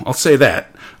cool, though. I'll say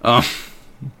that.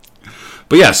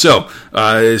 But yeah, so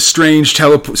Strange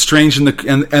and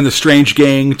the Strange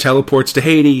gang teleports to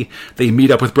Haiti. They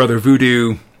meet up with Brother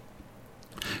Voodoo.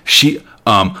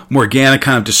 Morgana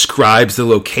kind of describes the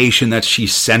location that she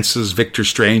senses Victor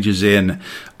Strange is in.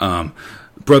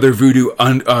 Brother Voodoo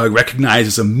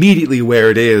recognizes immediately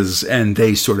where it is, and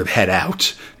they sort of head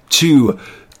out to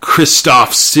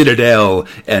Christophe Citadel,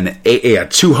 a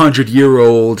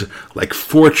 200-year-old like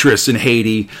fortress in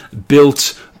Haiti,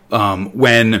 built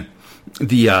when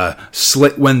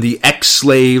the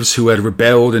ex-slaves who had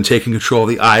rebelled and taken control of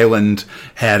the island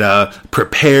had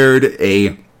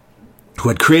who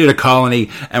had created a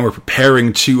colony and were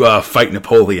preparing to fight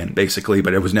Napoleon, basically,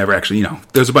 but it was never actually,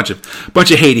 there's a bunch of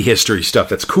Haiti history stuff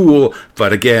that's cool,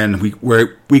 but again, we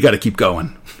got to keep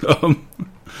going.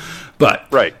 But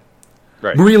right.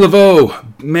 Marie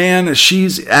Laveau, man,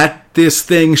 she's at this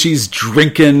thing, she's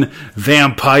drinking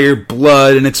vampire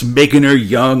blood, and it's making her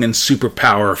young and super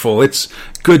powerful. It's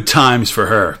good times for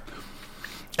her.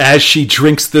 As she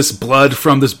drinks this blood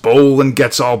from this bowl and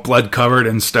gets all blood covered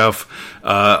and stuff,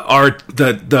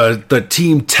 the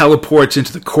team teleports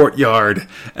into the courtyard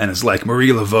and is like, Marie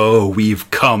Laveau, we've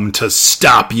come to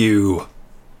stop you.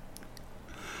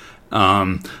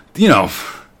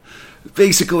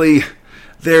 Basically,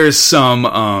 there's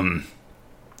some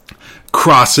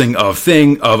crossing of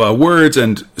words,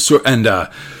 and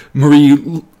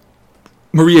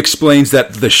Marie explains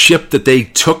that the ship that they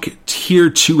took here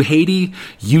to Haiti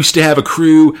used to have a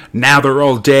crew. Now they're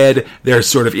all dead. They're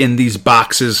sort of in these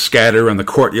boxes scattered around the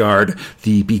courtyard.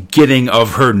 The beginning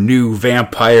of her new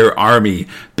vampire army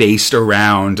based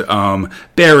around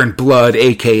Baron Blood,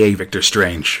 a.k.a. Victor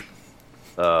Strange.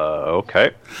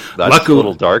 Okay. That's a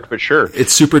little dark, but sure.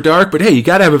 It's super dark, but hey, you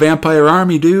gotta have a vampire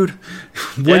army, dude.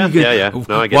 Yeah.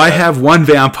 No, I get why that. have one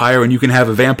vampire when you can have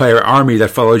a vampire army that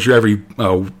follows your every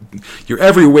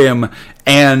whim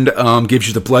and gives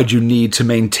you the blood you need to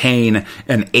maintain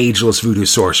an ageless voodoo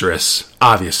sorceress?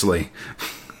 Obviously.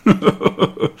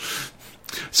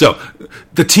 So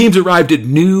the teams arrived at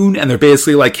noon, and they're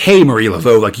basically like, "Hey, Marie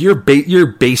Laveau, like you're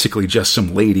basically just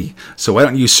some lady. So why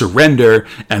don't you surrender,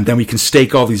 and then we can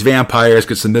stake all these vampires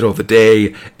because it's the middle of the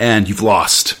day, and you've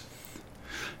lost."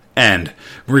 And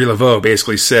Marie Laveau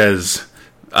basically says,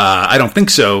 "I don't think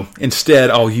so. Instead,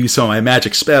 I'll use some of my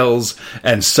magic spells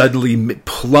and suddenly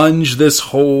plunge this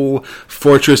whole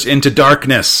fortress into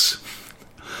darkness,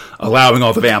 allowing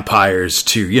all the vampires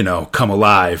to, come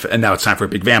alive. And now it's time for a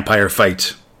big vampire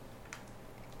fight."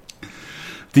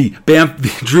 The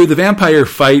vampire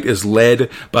fight is led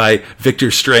by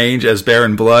Victor Strange as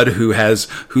Baron Blood, whose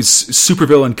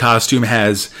supervillain costume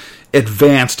has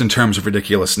advanced in terms of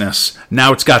ridiculousness.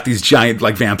 Now it's got these giant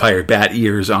vampire bat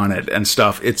ears on it and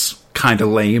stuff. It's kind of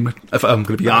lame, if I'm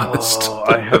going to be honest. Oh,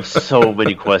 I have so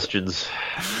many questions.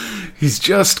 He's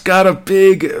just got a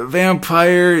big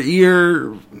vampire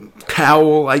ear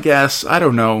cowl, I guess. I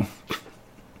don't know.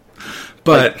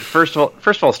 But first of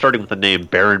all, starting with the name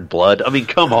Baron Blood. I mean,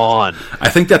 come on. I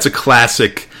think that's a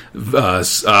classic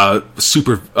vampire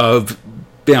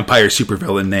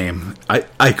supervillain name.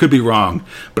 I could be wrong,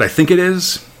 but I think it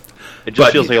is. It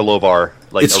just feels like a low bar,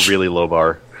 a really low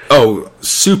bar. Oh,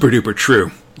 super duper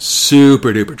true.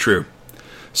 Super duper true.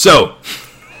 So,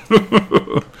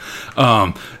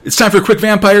 it's time for a quick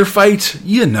vampire fight.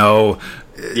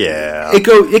 Yeah,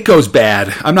 it goes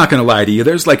bad. I'm not going to lie to you.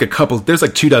 There's 24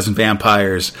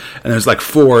 vampires, and there's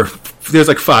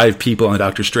 5 people on the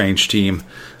Doctor Strange team.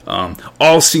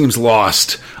 All seems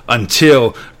lost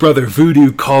until Brother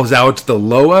Voodoo calls out the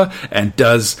Loa and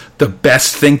does the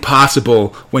best thing possible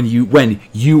when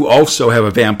you also have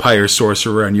a vampire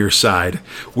sorcerer on your side,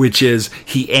 which is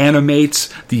he animates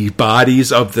the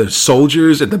bodies of the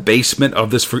soldiers in the basement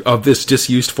of this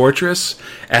disused fortress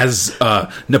as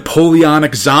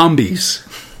Napoleonic zombies.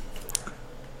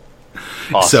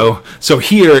 Awesome. So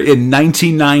here in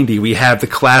 1990, we have the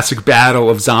classic battle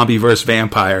of zombie versus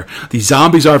vampire. The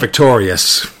zombies are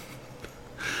victorious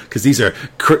because these are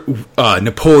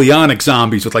Napoleonic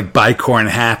zombies with bicorn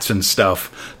hats and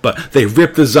stuff. But they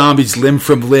rip the zombies limb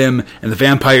from limb, and the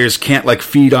vampires can't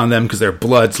feed on them because their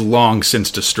blood's long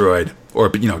since destroyed or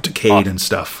decayed and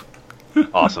stuff.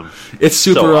 Awesome. It's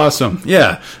super awesome.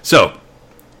 Yeah. So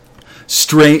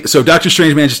Doctor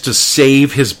Strange manages to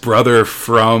save his brother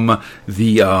from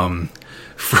the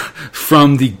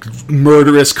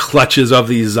murderous clutches of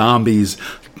these zombies,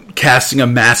 casting a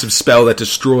massive spell that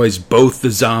destroys both the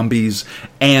zombies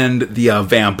and the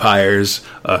vampires.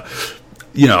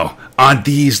 On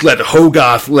these let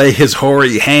Hogarth lay his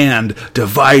hoary hand,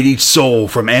 divide each soul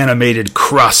from animated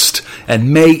crust,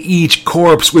 and may each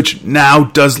corpse which now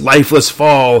does lifeless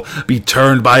fall be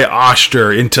turned by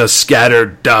Oster into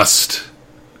scattered dust.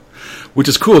 Which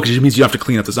is cool, because it means you don't have to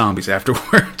clean up the zombies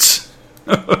afterwards.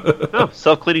 Oh,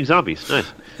 self-cleaning zombies.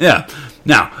 Nice. Yeah.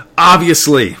 Now,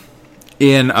 obviously,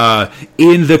 in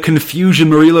the confusion,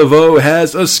 Marie Laveau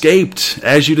has escaped,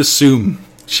 as you'd assume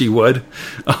she would.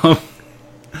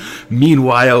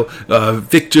 Meanwhile,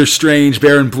 Victor Strange,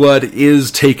 Baron Blood, is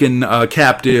taken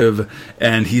captive,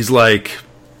 and he's like,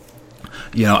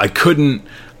 I couldn't,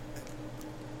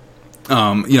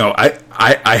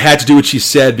 I had to do what she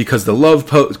said because the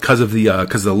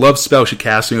love spell she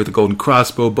cast me with the golden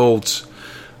crossbow bolts.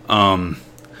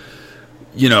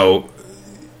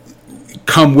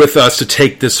 Come with us to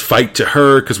take this fight to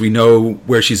her because we know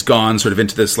where she's gone, sort of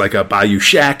into this a Bayou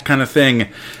Shack kind of thing.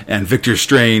 And Victor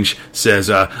Strange says,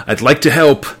 "I'd like to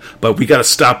help, but we got to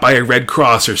stop by a Red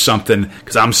Cross or something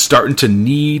because I'm starting to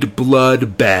need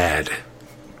blood bad."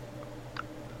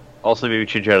 Also, maybe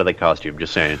change out of that costume.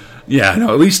 Just saying. Yeah,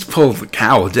 no. At least pull the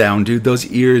cowl down, dude. Those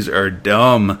ears are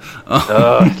dumb.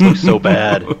 It looks so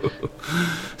bad.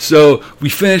 So we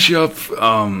finish up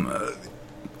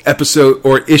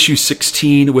issue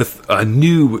 16 with a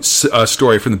new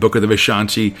story from the Book of the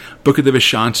Vishanti. Book of the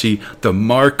Vishanti, The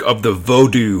Mark of the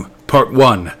Vodou, Part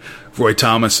 1. Roy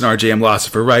Thomas and R.J. M.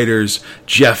 Lossifer writers,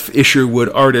 Jeff Isherwood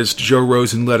artist, Joe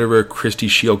Rosen letterer, Christy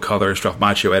Shield colorist, Ralph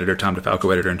Macchio editor, Tom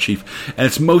DeFalco editor-in-chief. And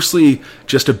it's mostly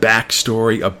just a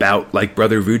backstory about,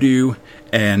 Brother Voodoo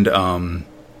and,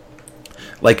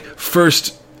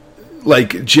 first...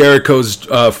 Jericho's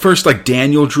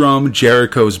Daniel Drum,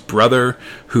 Jericho's brother,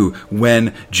 who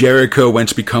when Jericho went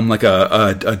to become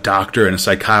a doctor and a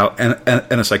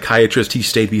psychiatrist, he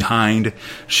stayed behind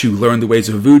to learn the ways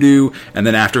of voodoo, and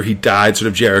then after he died, sort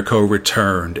of Jericho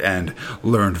returned and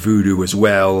learned voodoo as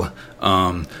well.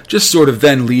 Just sort of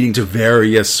then leading to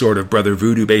various sort of Brother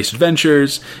Voodoo based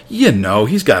adventures.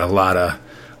 He's got a lot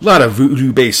of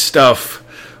voodoo based stuff.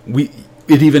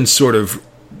 It even sort of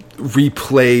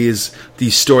replays the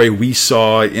story we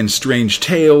saw in Strange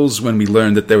Tales when we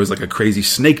learned that there was like a crazy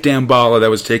snake Damballa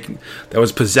that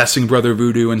was possessing Brother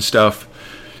Voodoo and stuff.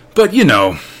 But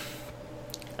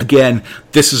again,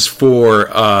 this is for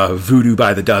Voodoo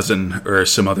by the Dozen or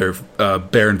some other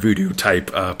Baron Voodoo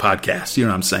type podcast. You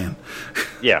know what I'm saying?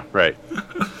 Yeah, right.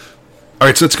 All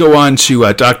right, so let's go on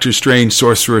to Doctor Strange,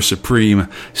 Sorcerer Supreme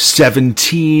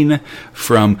 17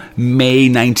 from May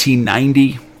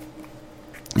 1990.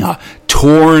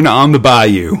 Torn on the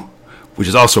Bayou, which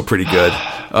is also pretty good.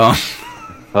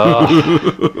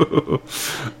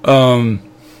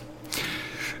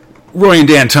 Roy and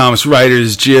Dan Thomas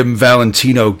writers, Jim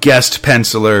Valentino guest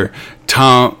penciler,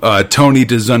 Tony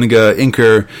DeZuniga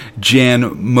inker,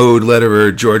 Jan Mode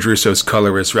letterer, George Russo's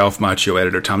colorist, Ralph Macchio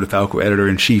editor, Tom DeFalco editor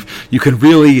in chief. You can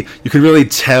really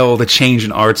tell the change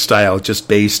in art style just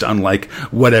based on like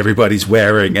what everybody's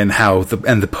wearing and how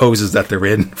the poses that they're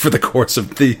in for the course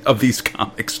of these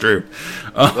comics. Drew.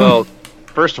 Well,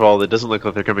 first of all, it doesn't look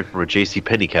like they're coming from a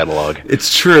JCPenney catalog.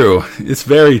 It's true. It's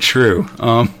very true.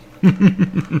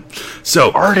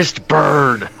 So artist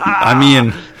burn. I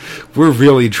mean, we're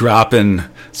really dropping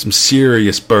some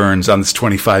serious burns on this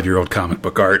 25-year-old comic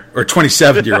book art, or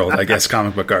 27-year-old, I guess,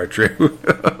 comic book art, Drew.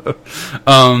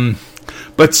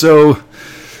 But so,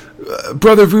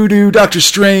 Brother Voodoo, Doctor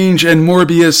Strange, and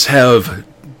Morbius have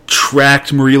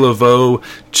tracked Marie Laveau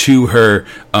to her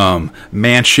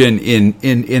mansion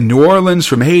in New Orleans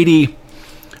from Haiti.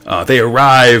 They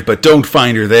arrive, but don't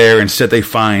find her there. Instead, they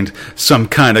find some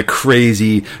kind of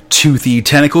crazy, toothy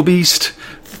tentacle beast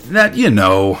that,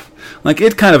 like,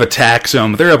 it kind of attacks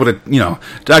them. They're able to,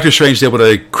 Doctor Strange is able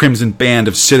to Crimson Band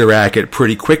of Sidorak it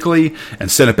pretty quickly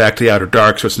and send it back to the Outer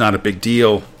Dark, so it's not a big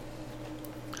deal.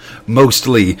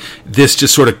 Mostly, this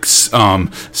just sort of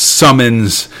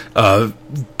summons a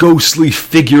ghostly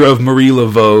figure of Marie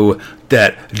Laveau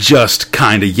that just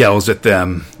kind of yells at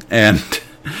them and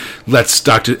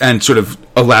sort of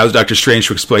allows Doctor Strange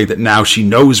to explain that now she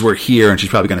knows we're here and she's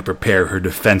probably going to prepare her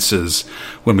defenses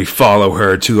when we follow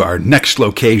her to our next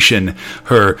location,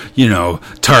 her,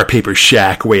 tar paper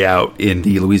shack way out in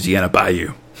the Louisiana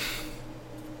Bayou.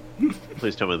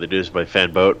 Please tell me they do this by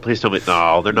fan boat. Please tell me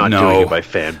they're not doing it by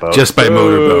fan boat. Just by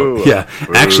motorboat. Yeah,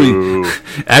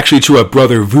 actually, to a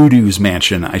Brother Voodoo's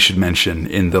mansion, I should mention,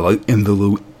 in the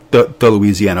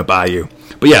Louisiana Bayou.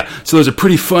 But yeah, so there's a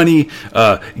pretty funny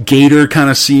gator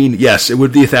kind of scene. Yes, it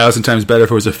would be 1,000 times better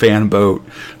if it was a fan boat,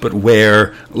 but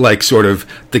where, like, sort of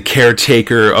the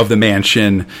caretaker of the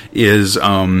mansion is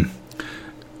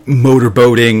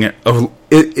motorboating,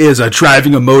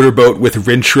 driving a motorboat with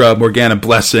Rintrah, Morgana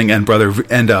Blessing, and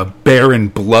Baron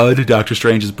Blood, Doctor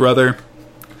Strange's brother.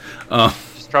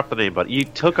 Drop the name, but you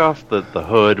took off the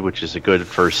hood, which is a good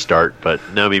first start, but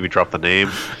now maybe drop the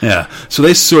name. Yeah, so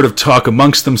they sort of talk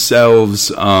amongst themselves.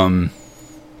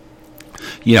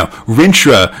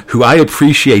 Rintrah, who I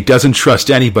appreciate, doesn't trust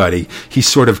anybody. He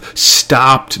sort of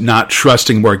stopped not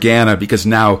trusting Morgana because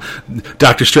now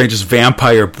Doctor Strange's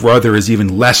vampire brother is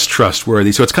even less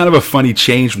trustworthy. So it's kind of a funny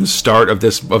change from the start of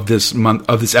this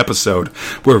episode,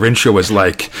 where Rintrah was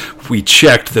like, "We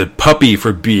checked the puppy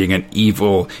for being an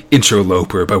evil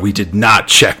interloper, but we did not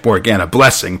check Morgana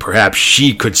Blessing. Perhaps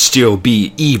she could still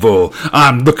be evil.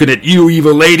 I'm looking at you,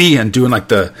 evil lady," and doing like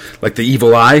the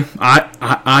evil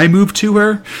eye move to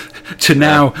her. To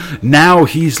now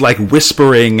he's like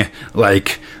whispering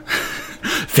like,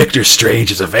 "Victor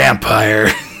Strange is a vampire."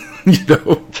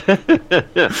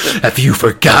 Have you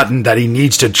forgotten that he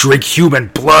needs to drink human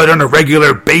blood on a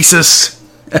regular basis?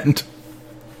 And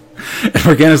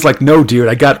Morgana's like, "No, dude,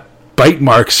 I got bite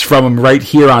marks from him right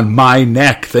here on my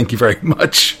neck. Thank you very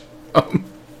much."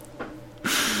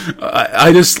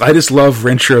 I just love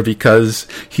Rintrah because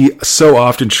he so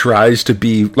often tries to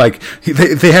be like,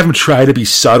 they have him try to be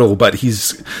subtle, but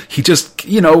he's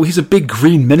a big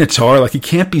green minotaur. Like, he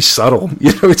can't be subtle.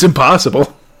 It's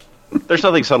impossible. There's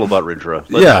nothing subtle about Rintrah.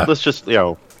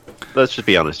 Let's just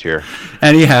be honest here.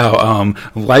 Anyhow,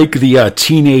 like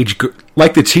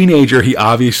the teenager he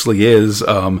obviously is,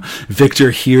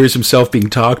 Victor hears himself being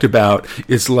talked about.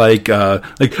 It's like I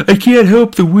can't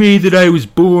help the way that I was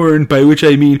born, by which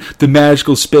I mean the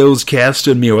magical spells cast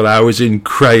on me while I was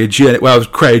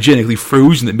cryogenically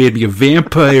frozen that made me a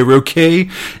vampire, okay?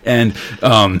 And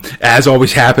as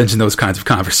always happens in those kinds of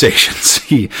conversations,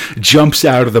 he jumps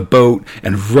out of the boat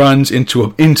and runs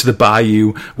into the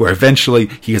bayou, where eventually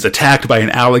he is attacked by an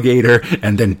alligator,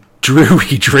 and then Drew,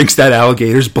 he drinks that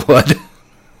alligator's blood.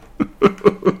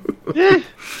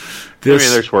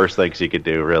 there's worse things you could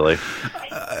do, really.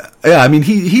 Yeah, I mean,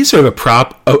 he's sort of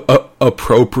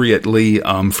appropriately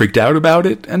freaked out about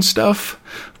it and stuff,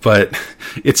 but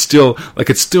there's still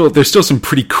some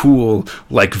pretty cool,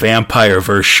 like, vampire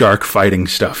versus shark fighting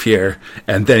stuff here,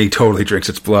 and then he totally drinks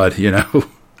its blood, you know?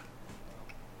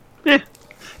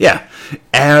 Yeah.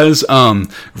 As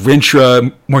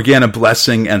Rintrah, Morgana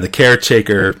Blessing, and the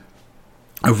Caretaker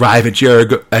arrive at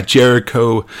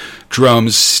Jericho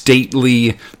Drum's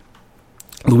stately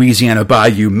Louisiana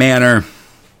Bayou Manor,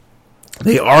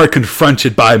 they are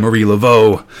confronted by Marie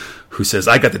Laveau, who says,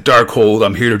 "I got the Darkhold.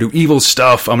 I'm here to do evil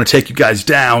stuff. I'm going to take you guys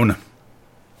down.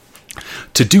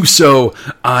 To do so,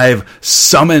 I've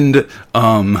summoned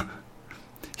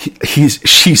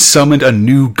she summoned a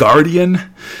new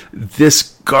guardian.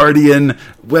 This guardian,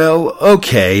 well,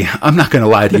 okay, I'm not going to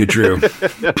lie to you, Drew.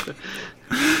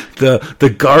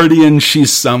 The guardian she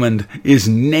summoned is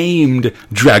named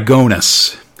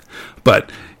Dragonus,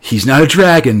 but he's not a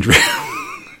dragon, Drew.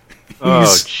 Oh,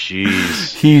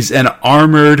 jeez. He's an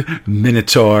armored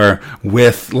minotaur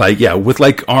with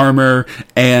armor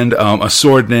and a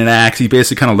sword and an axe. He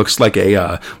basically kind of looks like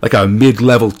a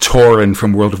mid-level Tauren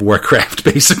from World of Warcraft,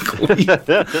 basically.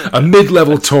 A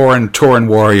mid-level Tauren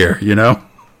warrior, you know?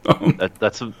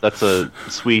 That's a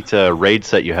sweet raid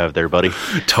set you have there, buddy.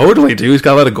 Totally, dude. He's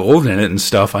got a lot of gold in it and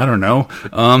stuff. I don't know.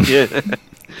 Yeah.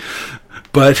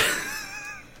 But...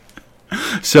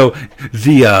 So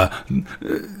the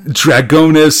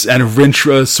Dragonus and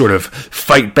Rintrah sort of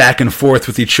fight back and forth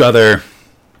with each other.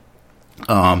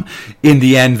 In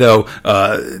the end, though,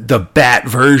 the bat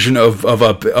version of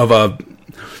a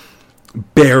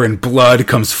bear in blood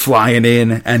comes flying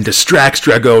in and distracts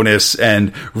Dragonus,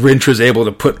 and Rintrah's able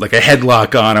to put like a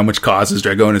headlock on him, which causes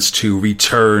Dragonus to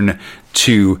return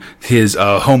to his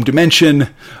home dimension.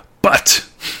 But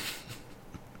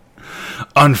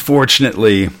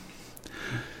unfortunately,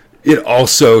 it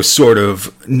also sort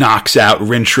of knocks out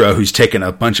Rintrah, who's taken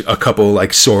a couple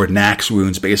like sword and axe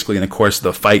wounds basically in the course of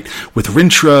the fight, with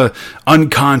Rintrah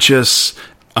unconscious,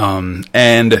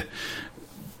 and,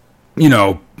 you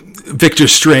know, Victor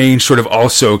Strange sort of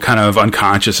also kind of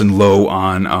unconscious and low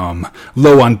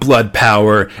on blood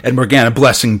power, and Morgana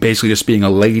Blessing basically just being a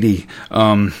lady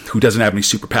who doesn't have any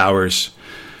superpowers.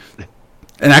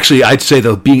 And actually, I'd say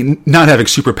not having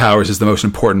superpowers is the most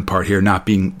important part here, not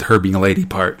being her being a lady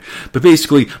part. But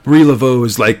basically, Marie Laveau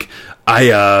is like,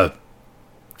 I've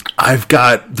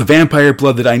got the vampire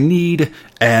blood that I need,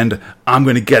 and I'm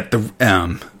going to get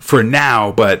the for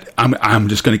now, but I'm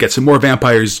just going to get some more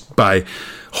vampires by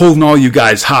holding all you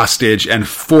guys hostage and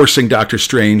forcing Doctor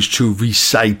Strange to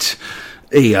recite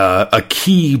a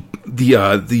key,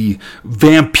 the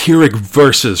vampiric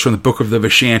verses from the Book of the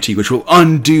Vishanti, which will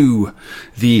undo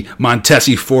the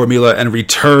Montesi formula and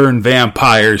return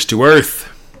vampires to Earth,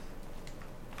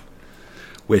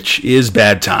 which is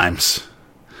bad times,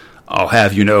 I'll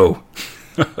have you know.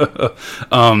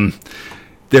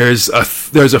 There's a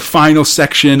final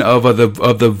section of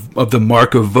the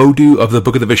Mark of Vodou, of the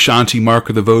Book of the Vishanti, Mark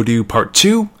of the Vodou, Part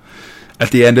 2. At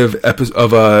the end of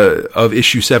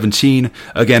issue 17,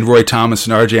 again, Roy Thomas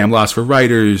and R.J. Amlas for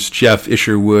writers, Jeff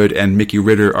Isherwood and Mickey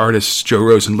Ritter artists, Joe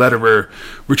Rosen letterer,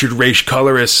 Richard Raish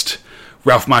colorist,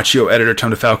 Ralph Macchio editor,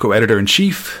 Tom DeFalco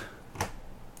editor-in-chief.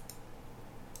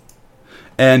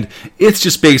 And it's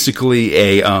just basically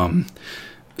a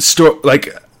like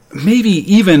maybe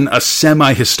even a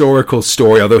semi-historical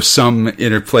story, although some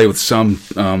interplay with some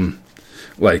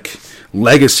like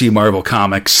legacy Marvel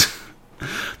comics.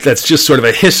 That's just sort of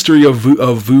a history of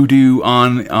voodoo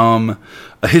on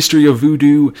a history of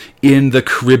voodoo in the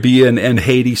Caribbean and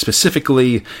Haiti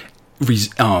specifically,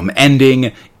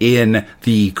 ending in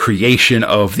the creation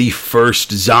of the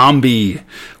first zombie,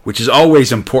 which is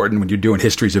always important when you're doing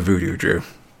histories of voodoo, Drew.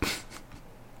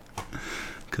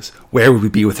 Because where would we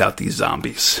be without these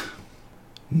zombies?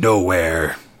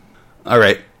 Nowhere. All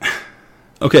right.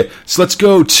 Okay, so let's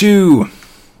go to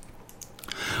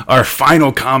our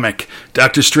final comic,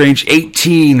 Doctor Strange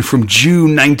 18 from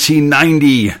June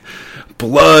 1990.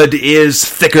 Blood is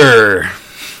Thicker.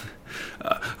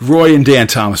 Roy and Dan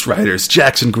Thomas writers,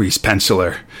 Jackson Grease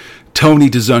penciler, Tony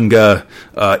DeZunga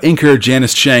inker,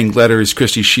 Janice Chang letters,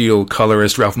 Christy Shield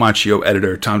colorist, Ralph Macchio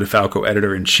editor, Tom DeFalco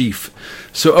editor-in-chief.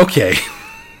 So, okay.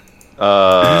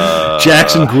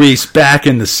 Jackson Grease back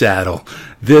in the saddle.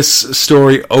 This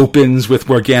story opens with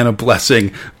Morgana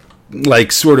Blessing,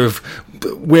 like, sort of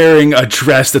wearing a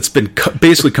dress that's been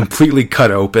basically completely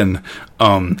cut open,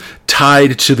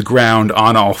 tied to the ground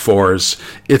on all fours.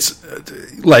 It's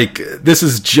like, this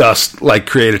is just like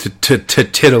created to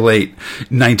titillate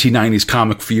 1990s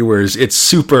comic viewers. It's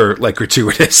super like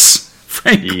gratuitous,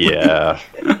 frankly. Yeah.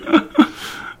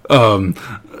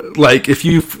 Like if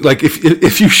you like,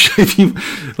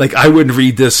 I wouldn't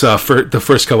read this for the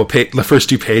first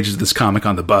 2 pages of this comic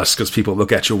on the bus because people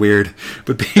look at you weird.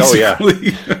 But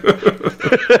basically,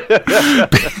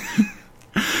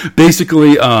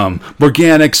 basically,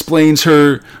 Morgana explains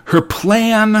her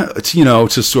plan, to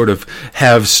sort of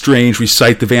have Strange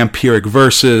recite the vampiric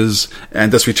verses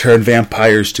and thus return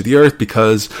vampires to the earth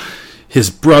because his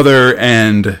brother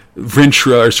and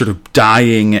Vintra are sort of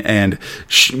dying, and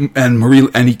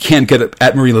he can't get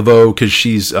at Marie Laveau because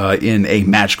she's in a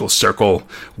magical circle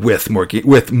with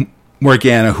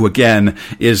Morgana, who again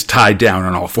is tied down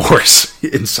on all fours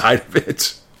inside of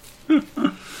it.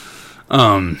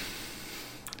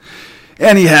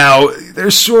 Anyhow,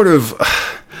 there's sort of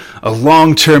a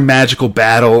long-term magical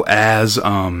battle as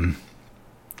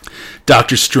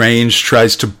Doctor Strange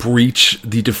tries to breach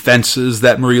the defenses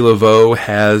that Marie Laveau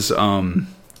has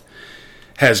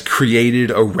created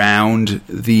around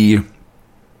the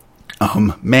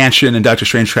mansion, and Doctor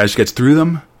Strange tries to get through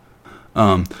them.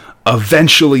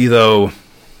 Eventually, though,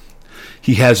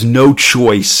 he has no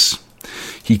choice.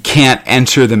 He can't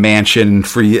enter the mansion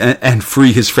and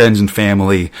free his friends and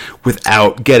family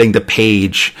without getting the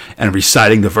page and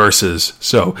reciting the verses.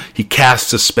 So he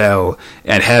casts a spell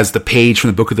and has the page from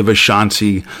the Book of the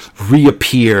Vishanti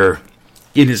reappear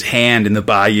in his hand in the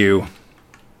bayou.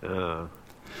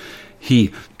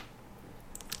 He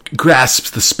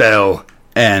grasps the spell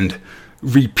and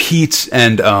repeats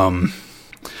and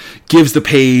gives the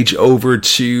page over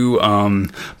to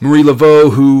Marie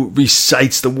Laveau, who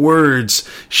recites the words.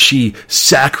 She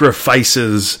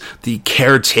sacrifices the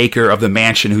caretaker of the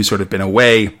mansion who's sort of been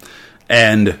away,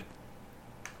 and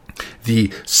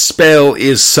the spell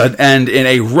is sudden, and in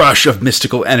a rush of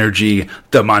mystical energy,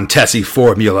 the Montesi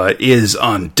formula is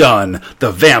undone.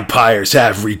 The vampires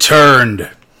have returned.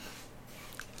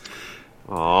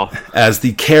 Aww. As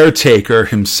the caretaker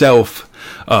himself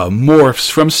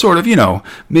morphs from sort of,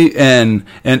 an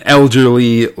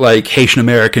elderly, like,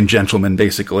 Haitian-American gentleman,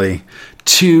 basically,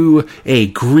 to a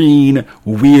green,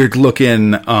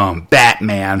 weird-looking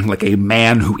Batman, like a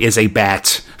man who is a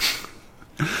bat.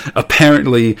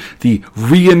 Apparently, the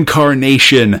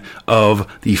reincarnation of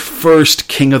the first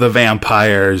king of the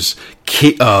vampires,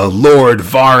 Lord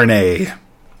Varney.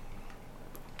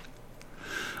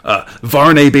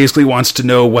 Varney basically wants to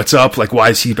know what's up, like, why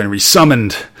has he been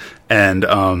resummoned? And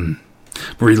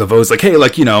Marie Laveau's like, hey, we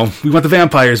want the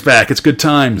vampires back. It's good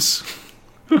times.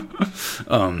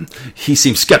 He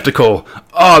seems skeptical.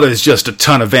 Oh, there's just a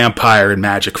ton of vampire and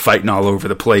magic fighting all over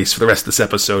the place for the rest of this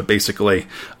episode, basically.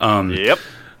 Yep.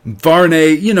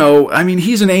 Varney,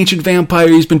 he's an ancient vampire.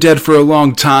 He's been dead for a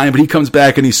long time, but he comes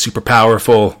back and he's super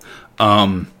powerful.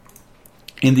 In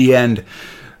the end,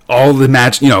 all the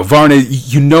magic, Varney,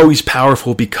 he's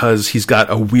powerful because he's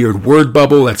got a weird word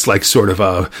bubble that's like sort of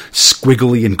a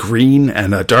squiggly and green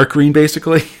and a dark green,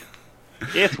 basically.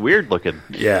 Yeah, it's weird looking.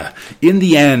 Yeah. In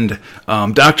the end,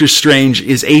 Doctor Strange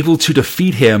is able to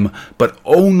defeat him, but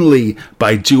only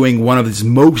by doing one of his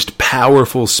most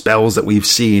powerful spells that we've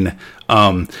seen,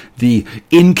 the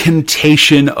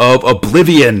Incantation of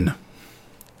Oblivion,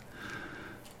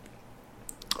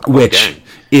 which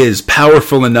is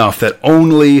powerful enough that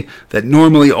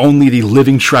normally only the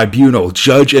living tribunal,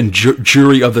 judge and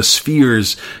jury of the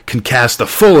spheres, can cast the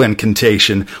full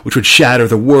incantation, which would shatter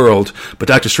the world. But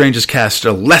Doctor Strange has cast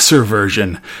a lesser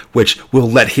version, which will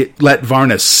let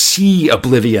Varna see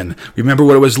Oblivion. Remember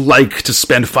what it was like to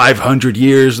spend 500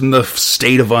 years in the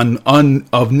state of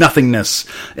of nothingness,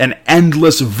 an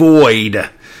endless void,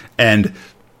 and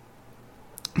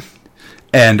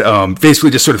basically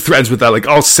just sort of threatens with that, like,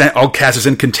 I'll cast this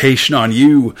incantation on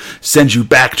you, send you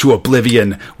back to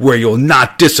Oblivion, where you'll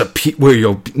not disappear, where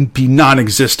you'll be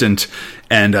non-existent,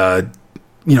 and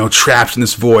trapped in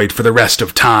this void for the rest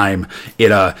of time.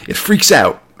 It freaks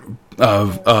out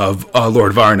of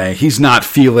Lord Varney. He's not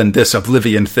feeling this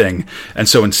Oblivion thing, and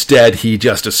so instead he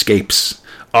just escapes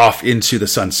off into the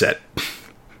sunset,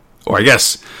 or I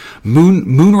guess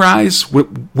moonrise,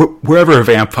 wherever a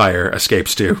vampire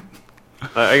escapes to.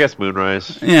 I guess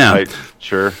Moonrise. Yeah.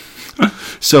 Sure.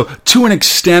 So, to an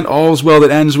extent, all's well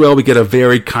that ends well. We get a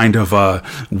very kind of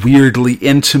weirdly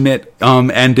intimate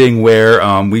ending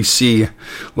where we see,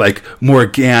 like,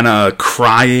 Morgana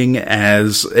crying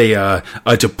as a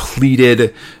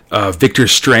depleted Victor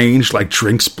Strange, like,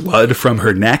 drinks blood from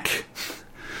her neck.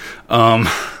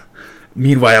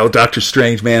 Meanwhile, Doctor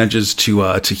Strange manages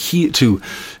to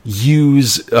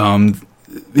use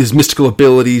his mystical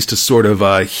abilities to sort of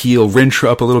heal Rintra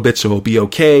up a little bit, so he'll be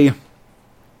okay.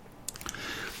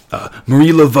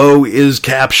 Marie Laveau is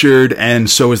captured, and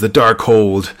so is the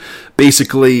Darkhold.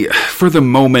 Basically, for the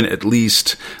moment at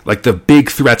least, like, the big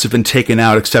threats have been taken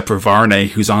out except for Varney,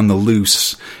 who's on the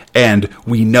loose. And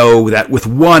we know that with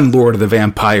one Lord of the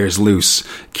Vampires loose,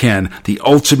 can the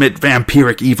ultimate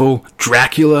vampiric evil,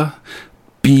 Dracula,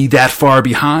 be that far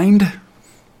behind?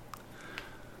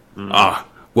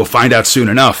 We'll find out soon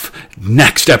enough.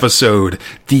 Next episode,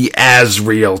 The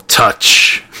Azrael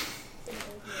Touch.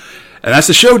 And that's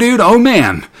the show, dude. Oh,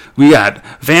 man. We got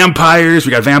vampires.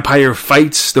 We got vampire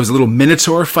fights. There was a little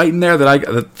Minotaur fight in there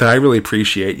that I really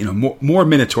appreciate. You know, more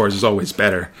Minotaurs is always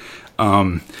better.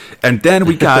 And then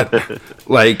we got,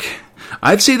 like,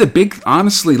 I'd say the big,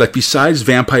 honestly, like, besides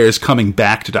vampires coming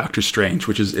back to Doctor Strange,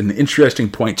 which is an interesting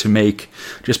point to make,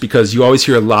 just because you always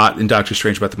hear a lot in Doctor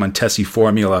Strange about the Montesi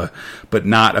formula, but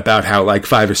not about how, like,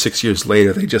 5 or 6 years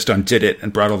later they just undid it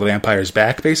and brought all the vampires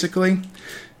back, basically.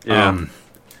 Yeah.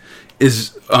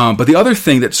 But the other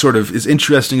thing that sort of is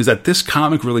interesting is that this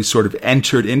comic really sort of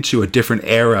entered into a different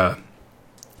era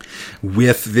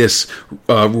with this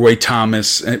Roy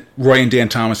and Dan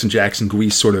Thomas and Jackson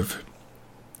Guise sort of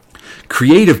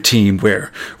creative team,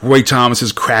 where Roy Thomas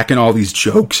is cracking all these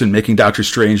jokes and making Doctor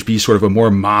Strange be sort of a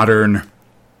more modern,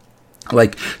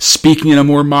 like, speaking in a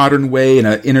more modern way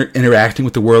and interacting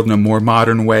with the world in a more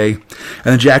modern way. And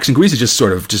then Jackson Guise is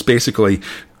just basically,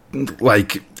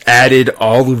 like, added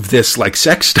all of this, like,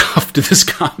 sex stuff to this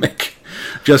comic,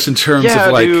 just in terms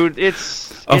of, like, dude, it's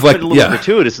like, been a little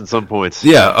gratuitous in some points.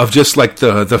 Yeah, of just, like,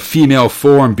 the female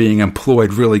form being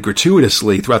employed really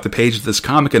gratuitously throughout the pages of this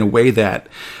comic in a way that,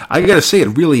 I gotta say, it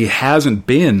really hasn't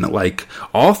been, like,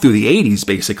 all through the 80s,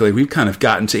 basically. We've kind of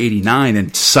gotten to 89,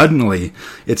 and suddenly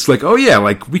it's like, oh yeah,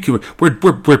 like,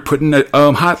 we're putting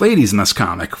hot ladies in this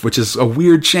comic, which is a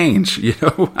weird change, you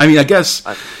know? I mean, I guess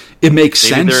it makes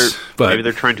sense, but maybe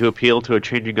they're trying to appeal to a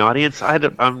changing audience.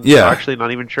 I'm actually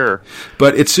not even sure.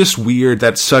 But it's just weird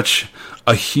that such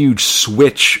a huge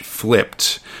switch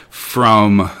flipped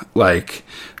from, like,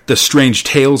 the Strange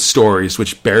Tales stories,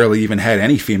 which barely even had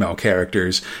any female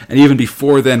characters, and even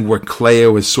before then, where Clea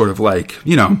was sort of like,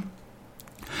 you know,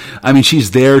 I mean,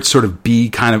 she's there to sort of be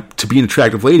to be an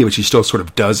attractive lady, but she still sort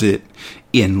of does it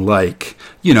in, like,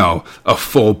 you know, a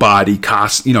full body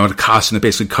costume, you know, a costume that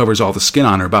basically covers all the skin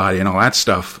on her body and all that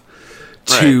stuff,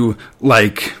 to,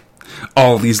 like,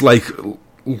 all these, like,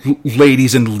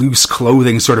 ladies in loose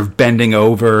clothing sort of bending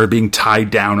over, being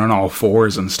tied down on all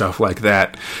fours and stuff like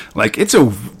that. Like, it's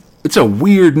a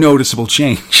weird, noticeable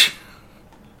change.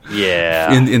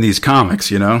 Yeah. In these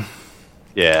comics, you know?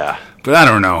 Yeah. But I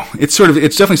don't know. It's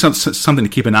definitely something to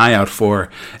keep an eye out for.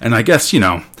 And I guess, you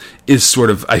know, is sort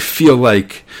of, I feel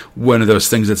like, one of those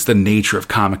things that's the nature of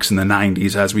comics in the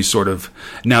 90s as we sort of,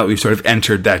 now that we've sort of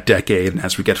entered that decade and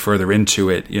as we get further into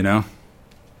it, you know?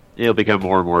 It'll become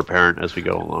more and more apparent as we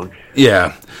go along.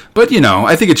 Yeah. But, you know,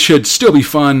 I think it should still be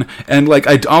fun. And, like,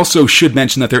 I also should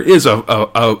mention that there is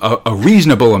a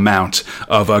reasonable amount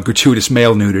of gratuitous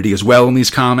male nudity as well in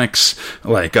these comics.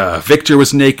 Like, Victor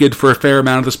was naked for a fair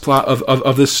amount of this plot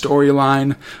of this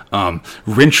storyline.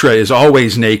 Rintrah is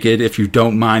always naked, if you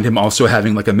don't mind him also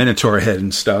having, like, a Minotaur head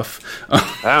and stuff. I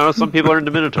don't know, some people are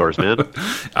into Minotaurs, man.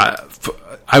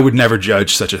 I would never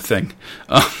judge such a thing.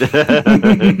 But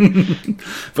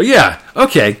yeah,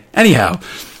 okay. Anyhow,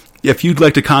 if you'd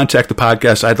like to contact the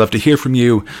podcast, I'd love to hear from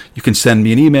you. You can send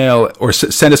me an email or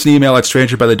send us an email at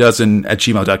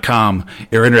strangerbythedozen@gmail.com,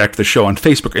 or interact with the show on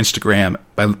Facebook or Instagram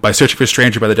by searching for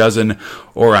Stranger by the Dozen,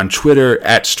 or on Twitter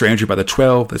at Stranger by the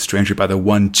 12, that's Stranger by the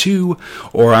 12,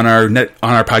 or on our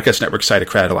podcast network site at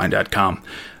crowdline.com.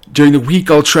 During the week,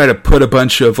 I'll try to put a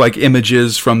bunch of, like,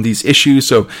 images from these issues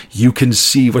so you can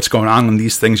see what's going on in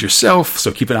these things yourself,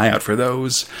 so keep an eye out for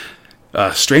those.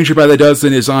 Stranger by the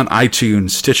Dozen is on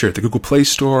iTunes, Stitcher, the Google Play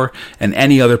Store, and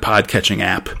any other podcatching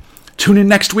app. Tune in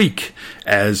next week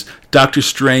as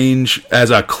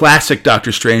a classic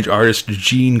Doctor Strange artist,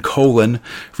 Gene Colan,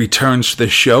 returns to the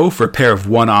show for a pair of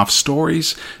one-off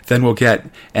stories. Then we'll get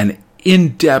then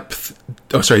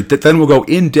we'll go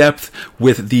in depth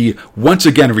with the once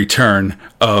again return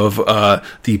of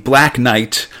the Black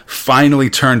Knight, finally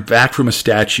turned back from a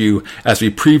statue, as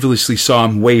we previously saw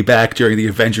him way back during the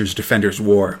Avengers Defenders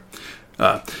War.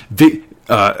 Our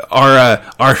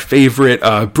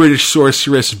favorite British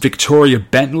sorceress Victoria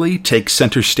Bentley takes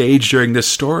center stage during this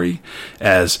story,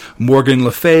 as Morgan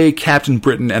Le Fay, Captain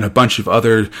Britain, and a bunch of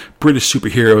other British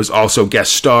superheroes also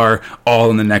guest star,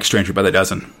 all in the next Stranger by the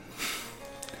Dozen.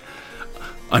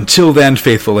 Until then,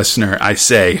 faithful listener, I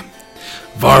say,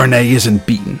 Varney isn't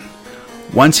beaten.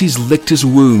 Once he's licked his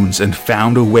wounds and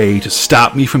found a way to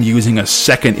stop me from using a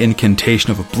second incantation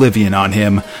of oblivion on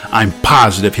him, I'm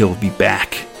positive he'll be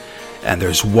back. And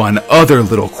there's one other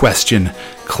little question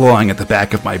clawing at the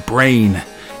back of my brain.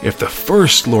 If the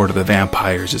first Lord of the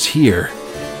Vampires is here,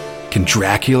 can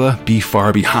Dracula be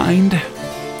far behind?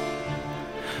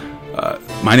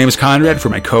 My name is Conrad. For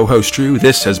my co-host Drew,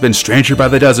 this has been Stranger by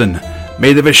the Dozen.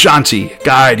 May the Vishanti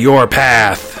guide your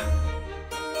path.